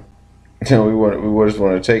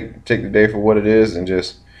take the day for what it is and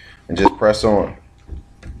just press on.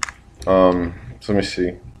 So let me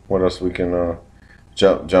see what else we can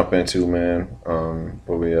jump into, man. But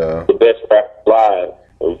the best rap live.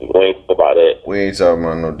 We ain't talking about that. We ain't talking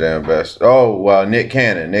about no damn best. Oh, well, Nick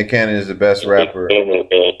Cannon. Nick Cannon is the best rapper.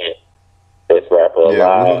 Best rapper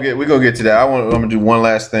alive. Yeah, we're gonna get to that. I'm gonna do one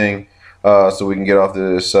last thing, so we can get off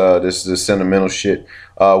this sentimental shit.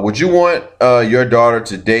 Would you want your daughter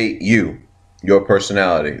to date you, your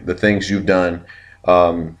personality, the things you've done,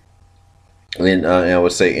 I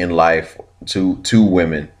would say in life, to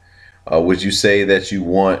women? Would you say that you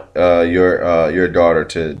want your daughter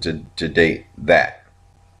to date that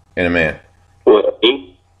in a man? Well,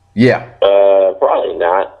 me? Yeah. Probably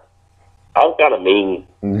not. I'm kind of mean.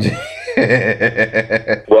 Well,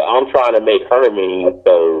 I'm trying to make her mean,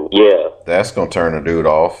 so yeah. That's gonna turn a dude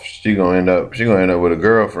off. She gonna end up with a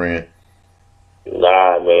girlfriend.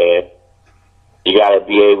 Nah, man. You gotta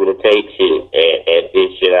be able to take shit and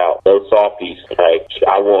dish shit out. No softies. Like,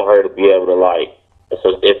 I want her to be able to, like,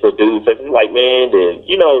 if a dude says he's like, man, then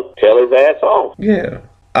tell his ass off. Yeah.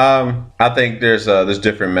 I think there's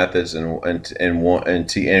different methods in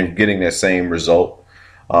getting that same result.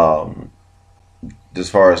 As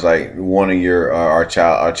far as like wanting our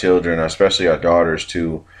children, especially our daughters,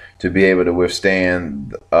 to be able to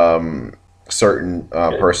withstand certain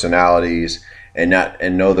personalities and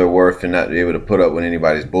know their worth and not be able to put up with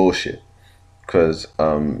anybody's bullshit. Because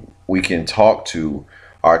we can talk to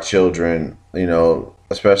our children,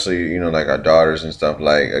 especially, like our daughters and stuff,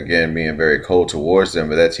 like, again, being very cold towards them,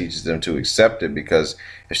 but that teaches them to accept it, because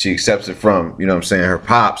if she accepts it from, her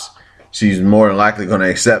pops, she's more than likely going to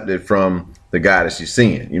accept it from the guy that she's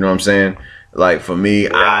seeing. You know what I'm saying? Like, for me,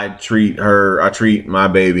 I treat my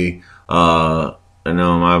baby, my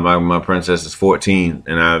princess is 14,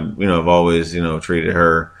 and I've always, treated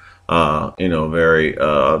her, very,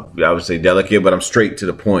 I would say delicate, but I'm straight to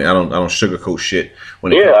the point. I don't sugarcoat shit. I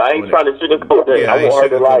ain't trying to sugarcoat that. Yeah, I want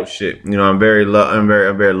her to like shit. I'm very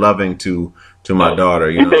loving to my daughter.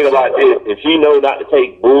 You think about this: if she know not to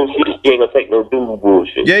take bullshit, she ain't gonna take no dude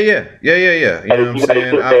bullshit. Yeah. You know what I'm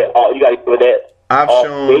saying? You gotta put that.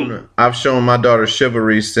 I've shown my daughter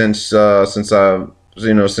chivalry since she's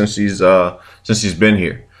been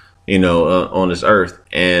here, on this earth,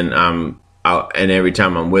 and and every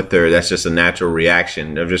time I'm with her, that's just a natural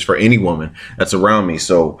reaction of just for any woman that's around me.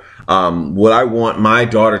 So, would I want my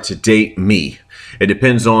daughter to date me? It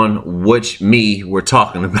depends on which me we're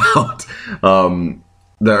talking about. The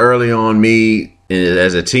early on me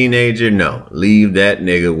as a teenager, no, leave that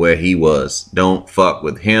nigga where he was. Don't fuck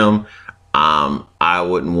with him. I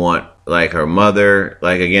wouldn't want like her mother.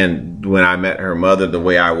 Like, again, when I met her mother, the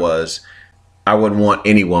way I was, I wouldn't want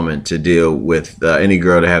any woman to deal with any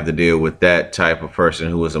girl to have to deal with that type of person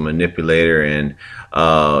who was a manipulator and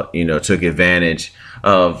took advantage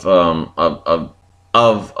of a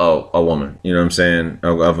woman. You know what I'm saying?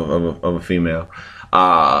 Of a female.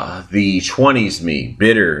 The 20s me,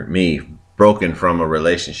 bitter me, broken from a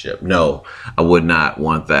relationship. No, I would not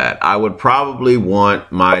want that. I would probably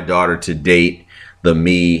want my daughter to date the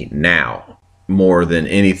me now more than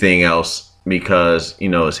anything else, because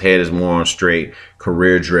his head is more on straight,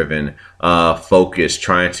 career driven, focused,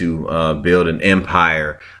 trying to build an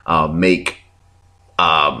empire, make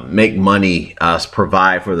money,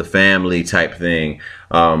 provide for the family type thing.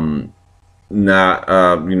 Not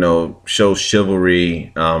show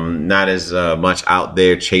chivalry, not as much out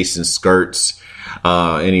there chasing skirts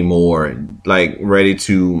anymore. Like, ready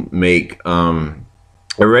to make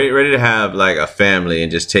ready to have like a family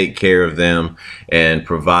and just take care of them and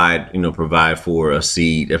provide for a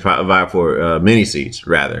seed, provide for many seeds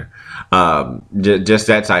rather. Just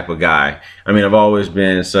that type of guy. I mean, I've always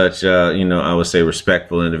been such I would say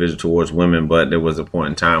respectful individual towards women, but there was a point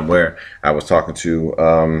in time where I was talking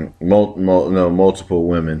to multiple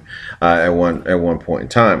women at one point in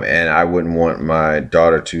time, and I wouldn't want my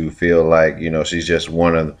daughter to feel like she's just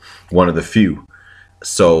one of the few.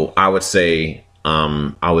 So I would say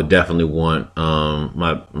I would definitely want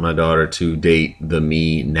my daughter to date the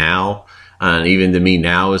me now. And even the me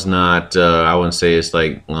now is not, I wouldn't say it's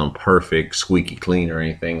like perfect, squeaky clean or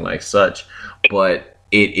anything like such, but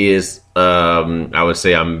it is, I would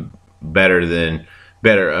say I'm better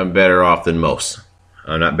off than most.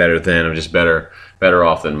 I'm not better than, I'm just better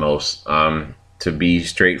off than most. To be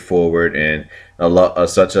straightforward and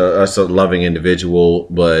such a loving individual,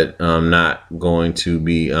 but not going to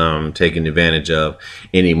be taken advantage of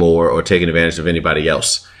anymore or taking advantage of anybody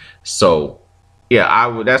else. So yeah, I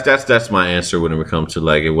would. That's my answer when it comes to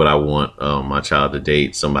like what I want my child to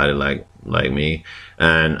date, somebody like me.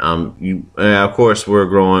 And of course we're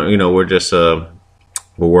growing. We're just we're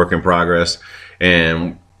work in progress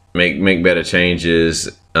and make better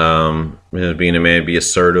changes. Being a man, be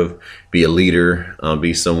assertive, be a leader,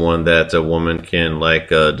 be someone that a woman can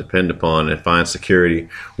depend upon and find security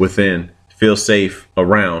within, feel safe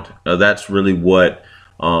around. That's really what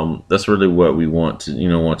we want to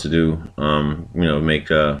do. Make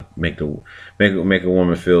a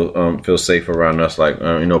woman feel safe around us,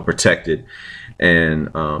 protected. And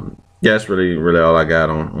that's really all I got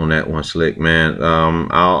on that one, Slick, man.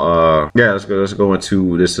 Let's go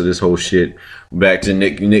into this whole shit. Back to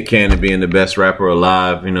Nick Cannon being the best rapper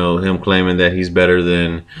alive. Him claiming that he's better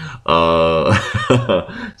than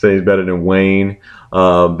say he's better than Wayne,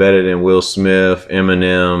 better than Will Smith,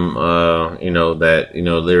 Eminem. That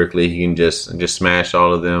lyrically he can just smash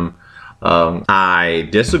all of them. I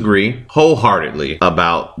disagree wholeheartedly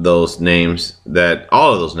about all of those names.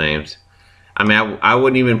 I mean, I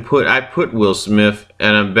wouldn't even put Will Smith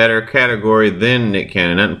in a better category than Nick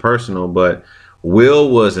Cannon. Nothing personal, but Will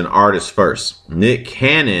was an artist first. Nick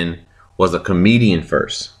Cannon was a comedian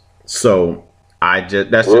first. So I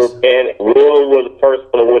just that's Will, just and Will was the first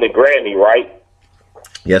one to win a Grammy, right?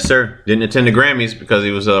 yes, sir. Didn't attend the Grammys because he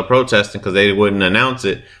was protesting because they wouldn't announce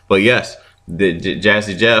it. But yes, the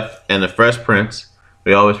Jazzy Jeff and the Fresh Prince.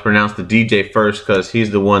 We always pronounce the DJ first because he's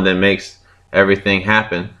the one that makes everything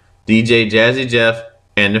happen. DJ Jazzy Jeff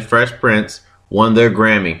and the Fresh Prince won their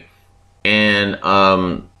Grammy, and they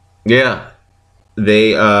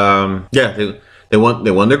won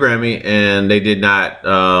their Grammy, and they did not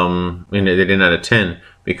they did not attend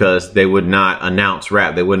because they would not announce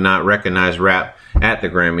rap. They would not recognize rap at the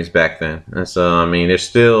Grammys back then. And so I mean, they're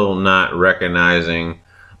still not recognizing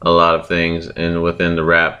a lot of things within the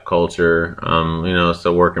rap culture. It's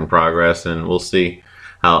a work in progress, and we'll see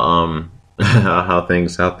how how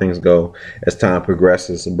things go as time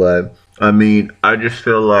progresses. But I mean, I just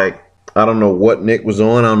feel like I don't know what Nick was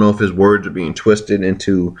on. I don't know if his words are being twisted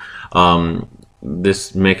into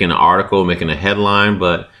this making an article, making a headline,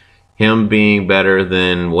 but him being better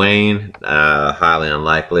than Wayne, highly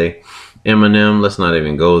unlikely. Eminem, let's not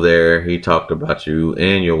even go there. He talked about you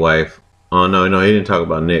and your wife. Oh, no, he didn't talk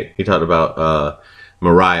about Nick. He talked about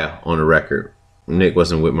Mariah on the record. Nick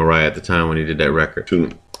wasn't with Mariah at the time when he did that record.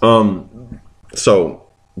 So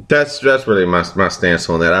that's really my stance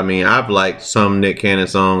on that. I mean, I've liked some Nick Cannon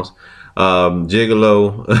songs.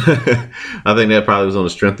 Gigolo, I think that probably was on the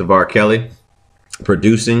strength of R. Kelly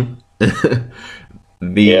producing. I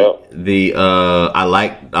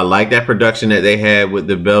like that production that they had with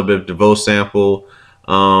the Belle Biv DeVoe sample.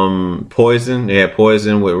 Poison, they had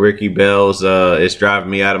Poison with Ricky Bell's It's Driving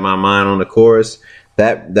Me Out of My Mind on the chorus.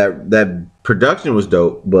 That production was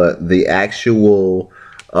dope, but the actual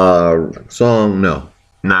song, no,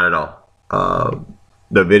 not at all.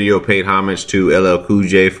 The video paid homage to LL Cool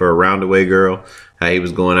J for Roundaway Girl, how he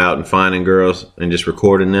was going out and finding girls and just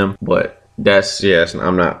recording them. But I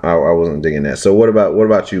wasn't digging that. So what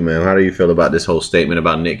about you, man? How do you feel about this whole statement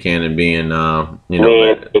about Nick Cannon being Man,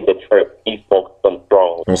 it's a trip. He's some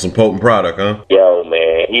strong on some potent product, huh? Yo,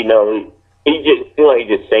 man, he just feel like he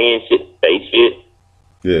just saying shit, say shit.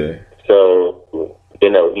 Yeah. So he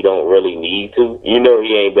don't really need to. He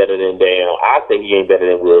ain't better than I think he ain't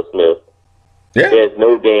better than Will Smith. Yeah. There's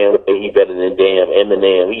no damn way he better than damn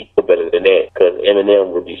Eminem. He's better than that because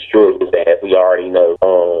Eminem would destroy his ass. We already know.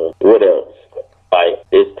 What else? Like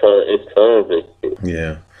it's tons of shit.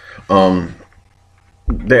 Yeah. I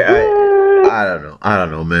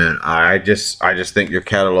don't know, man. I just think your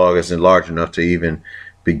catalog isn't large enough to even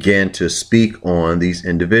begin to speak on these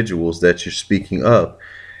individuals that you're speaking of,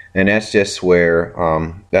 and that's just where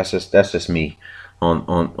that's just me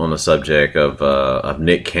on the subject of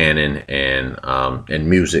Nick Cannon and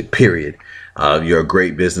music. Period. You're a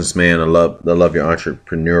great businessman. I love your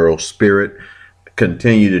entrepreneurial spirit.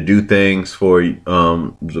 Continue to do things for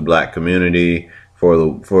the black community,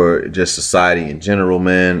 for just society in general,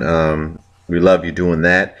 man. We love you doing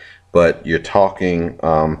that, but you're talking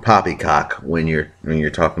poppycock when you're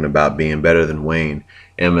talking about being better than Wayne,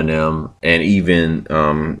 Eminem, and even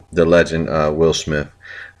the legend Will Smith.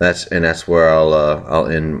 That's where I'll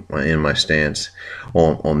end my stance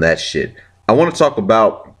on that shit. I want to talk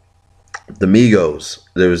about the Migos.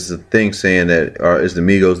 There was a thing saying that is the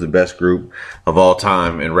Migos the best group of all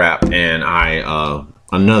time in rap, and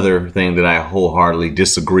another thing that I wholeheartedly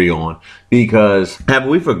disagree on, because have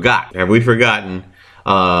we forgotten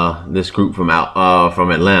this group from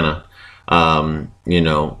Atlanta?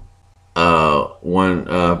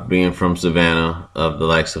 One being from Savannah, of the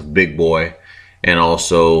likes of Big Boy, and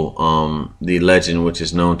also the legend which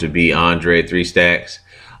is known to be Andre 3 Stacks,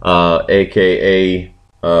 aka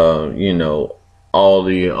all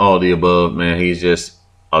the above, man. He's just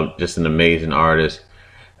an amazing artist.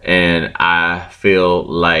 And I feel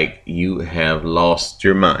like you have lost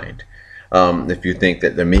your mind if you think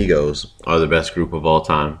that the Migos are the best group of all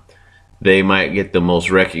time. They might get the most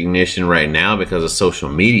recognition right now because of social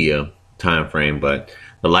media time frame, but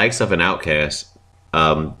the likes of an Outkast,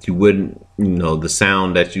 you wouldn't, the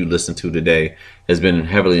sound that you listen to today has been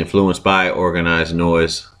heavily influenced by organized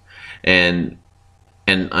noise and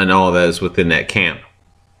all that is within that camp,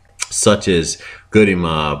 such as Goody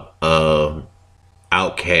Mob,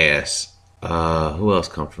 Outkast, who else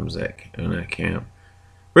come from in that camp?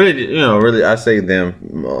 Really, I say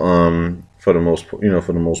them for the most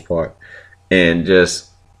part, and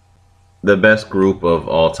just the best group of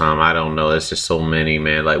all time. I don't know. It's just so many,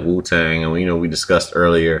 man. Like Wu-Tang, and we discussed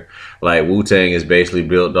earlier. Like Wu-Tang is basically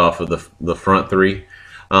built off of the front three.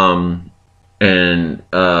 and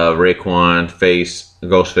Raekwon, Face,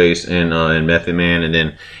 Ghostface, and Method Man, and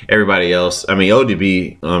then everybody else. I mean,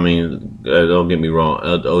 ODB. I mean, don't get me wrong.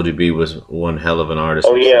 ODB was one hell of an artist.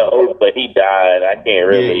 Oh yeah, but he died. I can't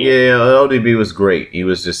really. Yeah, ODB was great. He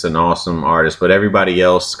was just an awesome artist. But everybody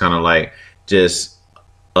else kind of like just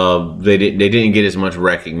they didn't get as much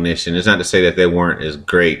recognition. It's not to say that they weren't as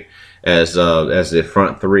great as the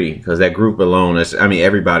front three, because that group alone,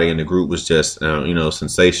 everybody in the group was just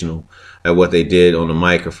sensational at what they did on the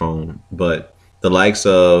microphone. But the likes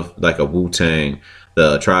of like a Wu-Tang,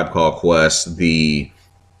 the Tribe Called Quest, the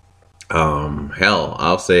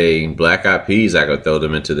I'll say Black Eyed Peas, I could throw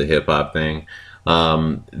them into the hip hop thing.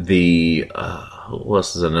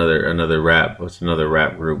 What's another rap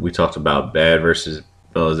group? We talked about Bad versus,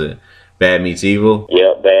 what was it? Bad Meets Evil.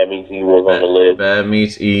 Yeah, Bad Meets Evil was on the list. Bad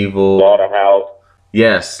Meets Evil. Slaughterhouse.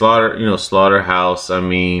 Yes, Slaughterhouse. I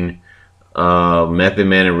mean, Method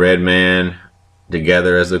Man and Redman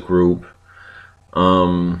together as a group. I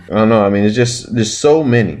don't know. I mean, there's so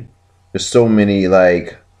many. There's so many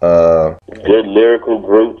like good lyrical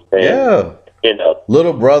groups. And,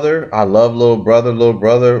 Little Brother. I love Little Brother.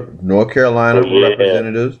 North Carolina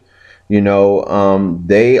representatives. They're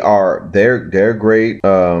great.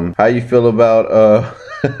 How you feel about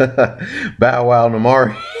Bow Wow and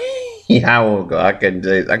Amari? I won't go. I couldn't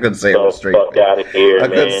say it with straight face. Out of here, I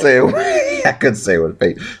couldn't say it with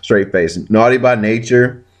straight face. Naughty by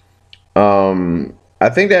Nature. I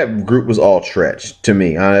think that group was all Tretch to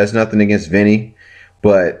me. That's nothing against Vinny,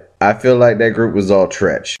 but I feel like that group was all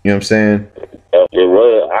Tretch. You know what I'm saying? It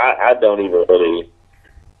was. I don't even really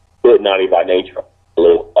put Naughty by Nature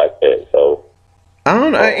like that. So I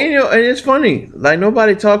don't know. And it's funny. Like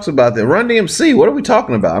nobody talks about that. Run DMC. What are we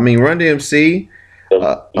talking about? I mean, Run DMC.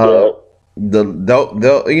 Them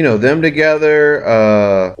together.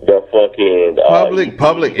 The fucking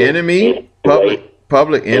Public Enemy. Public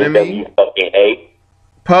Enemy.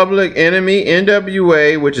 Public Enemy.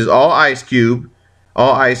 NWA, which is all Ice Cube.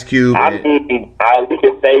 All Ice Cube. I mean, we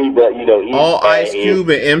can say, but all Ice Cube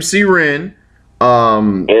and MC Ren.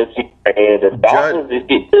 MC Ren,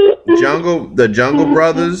 the Jungle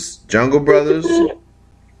Brothers.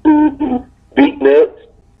 Beat Nuts.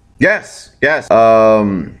 Yes.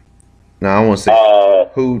 No, I won't say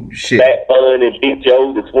who. Shit. Fat Bun and Big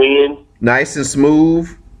Joe, the twins. Nice and Smooth.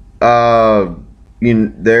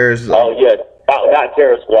 There's. Not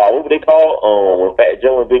Terror Squad. What were they called? When Fat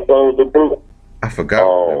Joe and Big Bun was the group. I forgot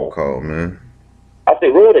what they were called, man. I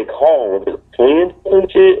think, what were they called? Was it Twins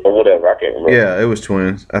and shit? Or whatever, I can't remember. Yeah, it was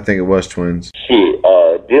Twins. I think it was Twins. Shit,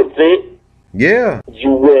 Dipset. Yeah.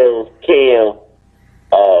 Jewels, Cam,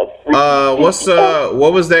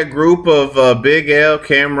 what was that group of Big L,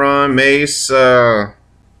 Cameron, Mace, they're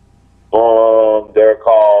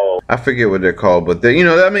called, I forget what they're called, but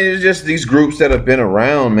it's just these groups that have been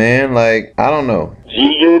around, man. Like, I don't know.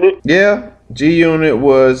 G-Unit? Yeah. G-Unit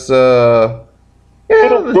was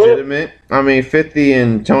legitimate. I mean, 50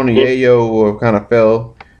 and Tony Yayo kind of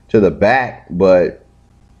fell to the back, but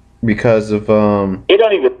because of it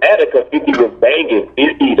don't even matter because 50 was banging.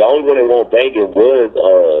 50, the only one that won't banging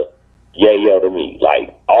was Yayo to me.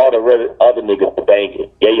 Like all the other niggas were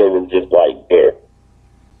banging. Yayo was just like there.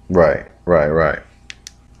 Right.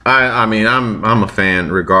 I mean, I'm a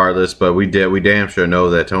fan regardless, but we damn sure know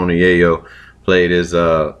that Tony Yayo played his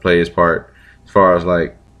part as far as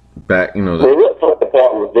like back, what fucking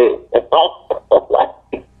part was this?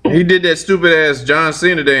 He did that stupid ass John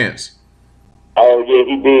Cena dance. Oh yeah,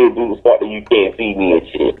 he did do the part that you can't see me and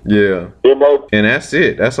shit. Yeah. And that's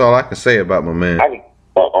it. That's all I can say about my man. Man,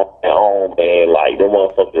 like them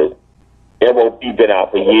motherfuckers, MOP been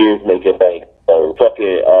out for years making things. So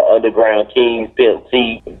fucking Underground Kings, Pimp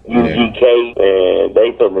C, UGK, and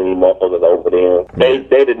they so many motherfuckers over there. They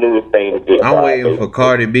the newest thing to get. I'm waiting for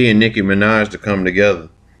Cardi B and Nicki Minaj to come together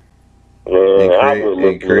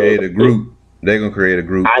and create a group. They're gonna create a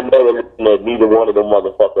group. I never listened to neither one of them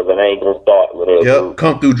motherfuckers, and I ain't gonna start with it. Yep,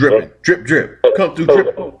 come through dripping, drip. Come through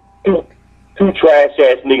dripping. Two trash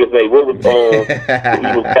ass niggas. What was the evil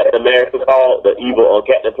Captain America called? The evil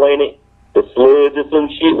Captain Planet, the Sludge or some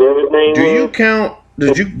shit. Whatever his name was.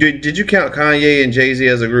 Did you count Kanye and Jay-Z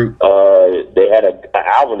as a group? They had an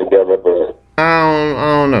album together, but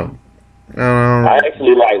I don't know. I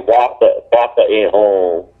actually like Waka and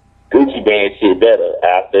Gucci Band shit better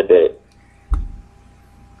after that.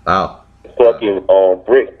 Wow. Fucking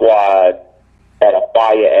Brick Squad had a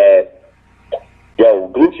fire ass. Yo,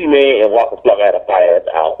 Gucci Man and Waka Flocka had a fire ass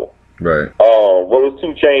album. Right. What was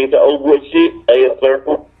 2 Chainz? The old boy shit. A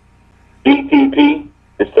Circle. BTP.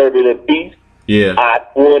 Disturbing Peace. Yeah.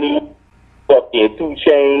 I-20. Fucking 2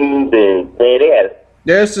 Chainz, and man, they had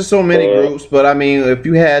There's just so many And groups, but I mean, if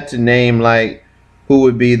you had to name like who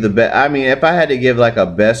would be the best, I mean, if I had to give like a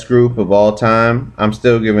best group of all time, I'm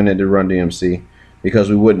still giving it to Run DMC because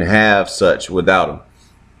we wouldn't have such without them.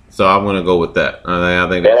 So I'm gonna go with that. I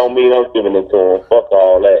think that that's don't mean I'm giving it to him. Fuck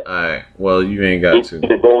all that. all right. Well, you ain't got to. It's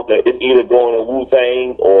either going to Wu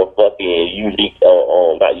Tang or fucking UG,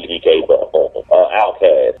 not UGK, but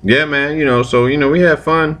Outkast. Yeah, man. So we had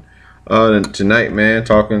fun tonight, man.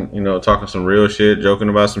 Talking some real shit, joking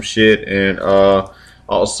about some shit, and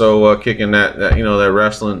also kicking that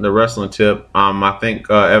wrestling tip. I think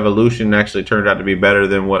Evolution actually turned out to be better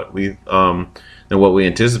than what we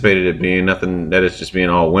anticipated it being. Nothing that it's just being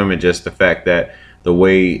all women. Just the fact that the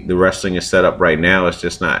way the wrestling is set up right now, it's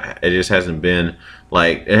just not. It just hasn't been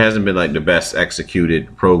like the best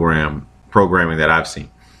executed programming that I've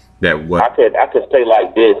seen. I could say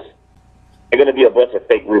like this. There's gonna be a bunch of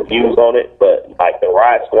fake reviews on it, but like the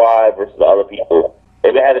Riot Squad versus the other people,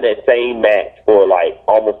 they've been having that same match for like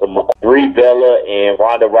almost a month. Brie Bella and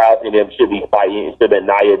Ronda Rousey and them should be fighting instead of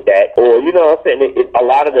Nia Jax. Or you know what I'm saying? A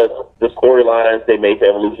lot of the storylines they made for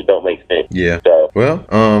Evolution don't make sense. Yeah. So, well,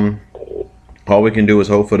 all we can do is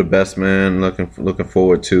hope for the best, man. Looking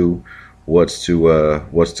forward to what's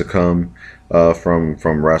to come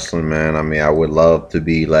from wrestling, man. I mean, I would love to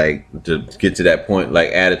be to get to that point, like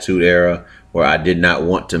Attitude Era, where I did not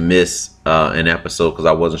want to miss an episode because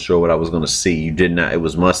I wasn't sure what I was going to see. You did not. It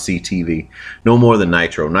was must see TV. No more than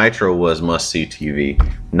Nitro. Nitro was must see TV.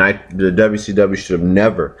 The WCW should have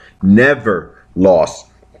never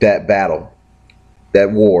lost that battle,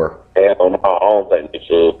 that war. I don't think they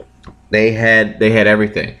should. They had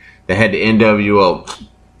everything. They had the NWO.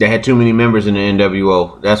 They had too many members in the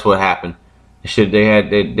NWO. That's what happened. They should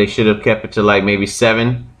have kept it to like maybe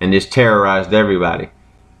 7 and just terrorized everybody.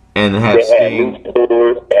 And have Sting. Had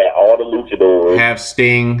all the luchadors.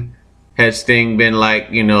 Had Sting been like,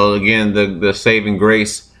 again the saving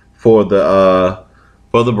grace for the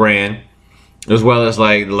brand, as well as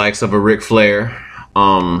like the likes of a Ric Flair.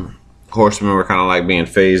 Horsemen were kind of like being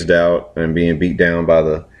phased out and being beat down by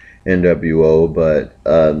the NWO, but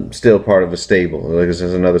still part of a stable. Like this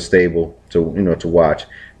is another stable to watch.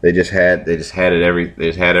 They just had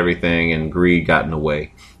everything, and greed got in the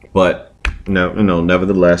way. But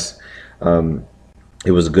nevertheless,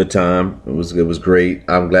 it was a good time. It was great.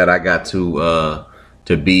 I'm glad I got to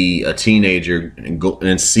be a teenager and go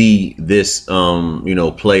and see this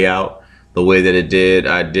play out the way that it did.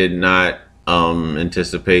 I did not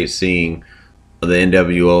anticipate seeing the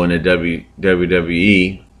NWO and the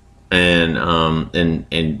WWE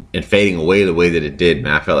and fading away the way that it did,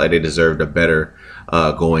 man. I felt like they deserved a better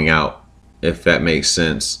going out, if that makes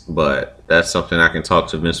sense. But that's something I can talk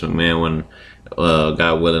to Vince McMahon when,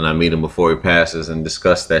 God willing, I meet him before he passes and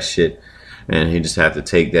discuss that shit. And he just have to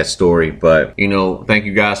take that story. But thank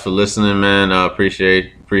you guys for listening, man. I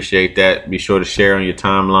appreciate that. Be sure to share on your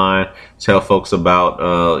timeline. Tell folks about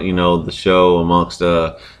the show amongst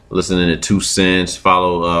listening to 2 Cents.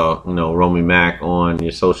 Follow Romy Mac on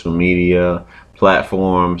your social media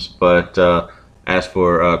platforms. But as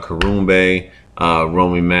for Karumbe,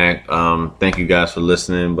 Romy Mac, thank you guys for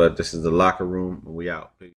listening. But this is the Locker Room. We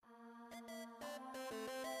out. Peace.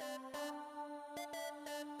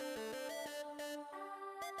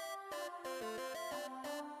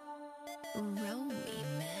 Romy.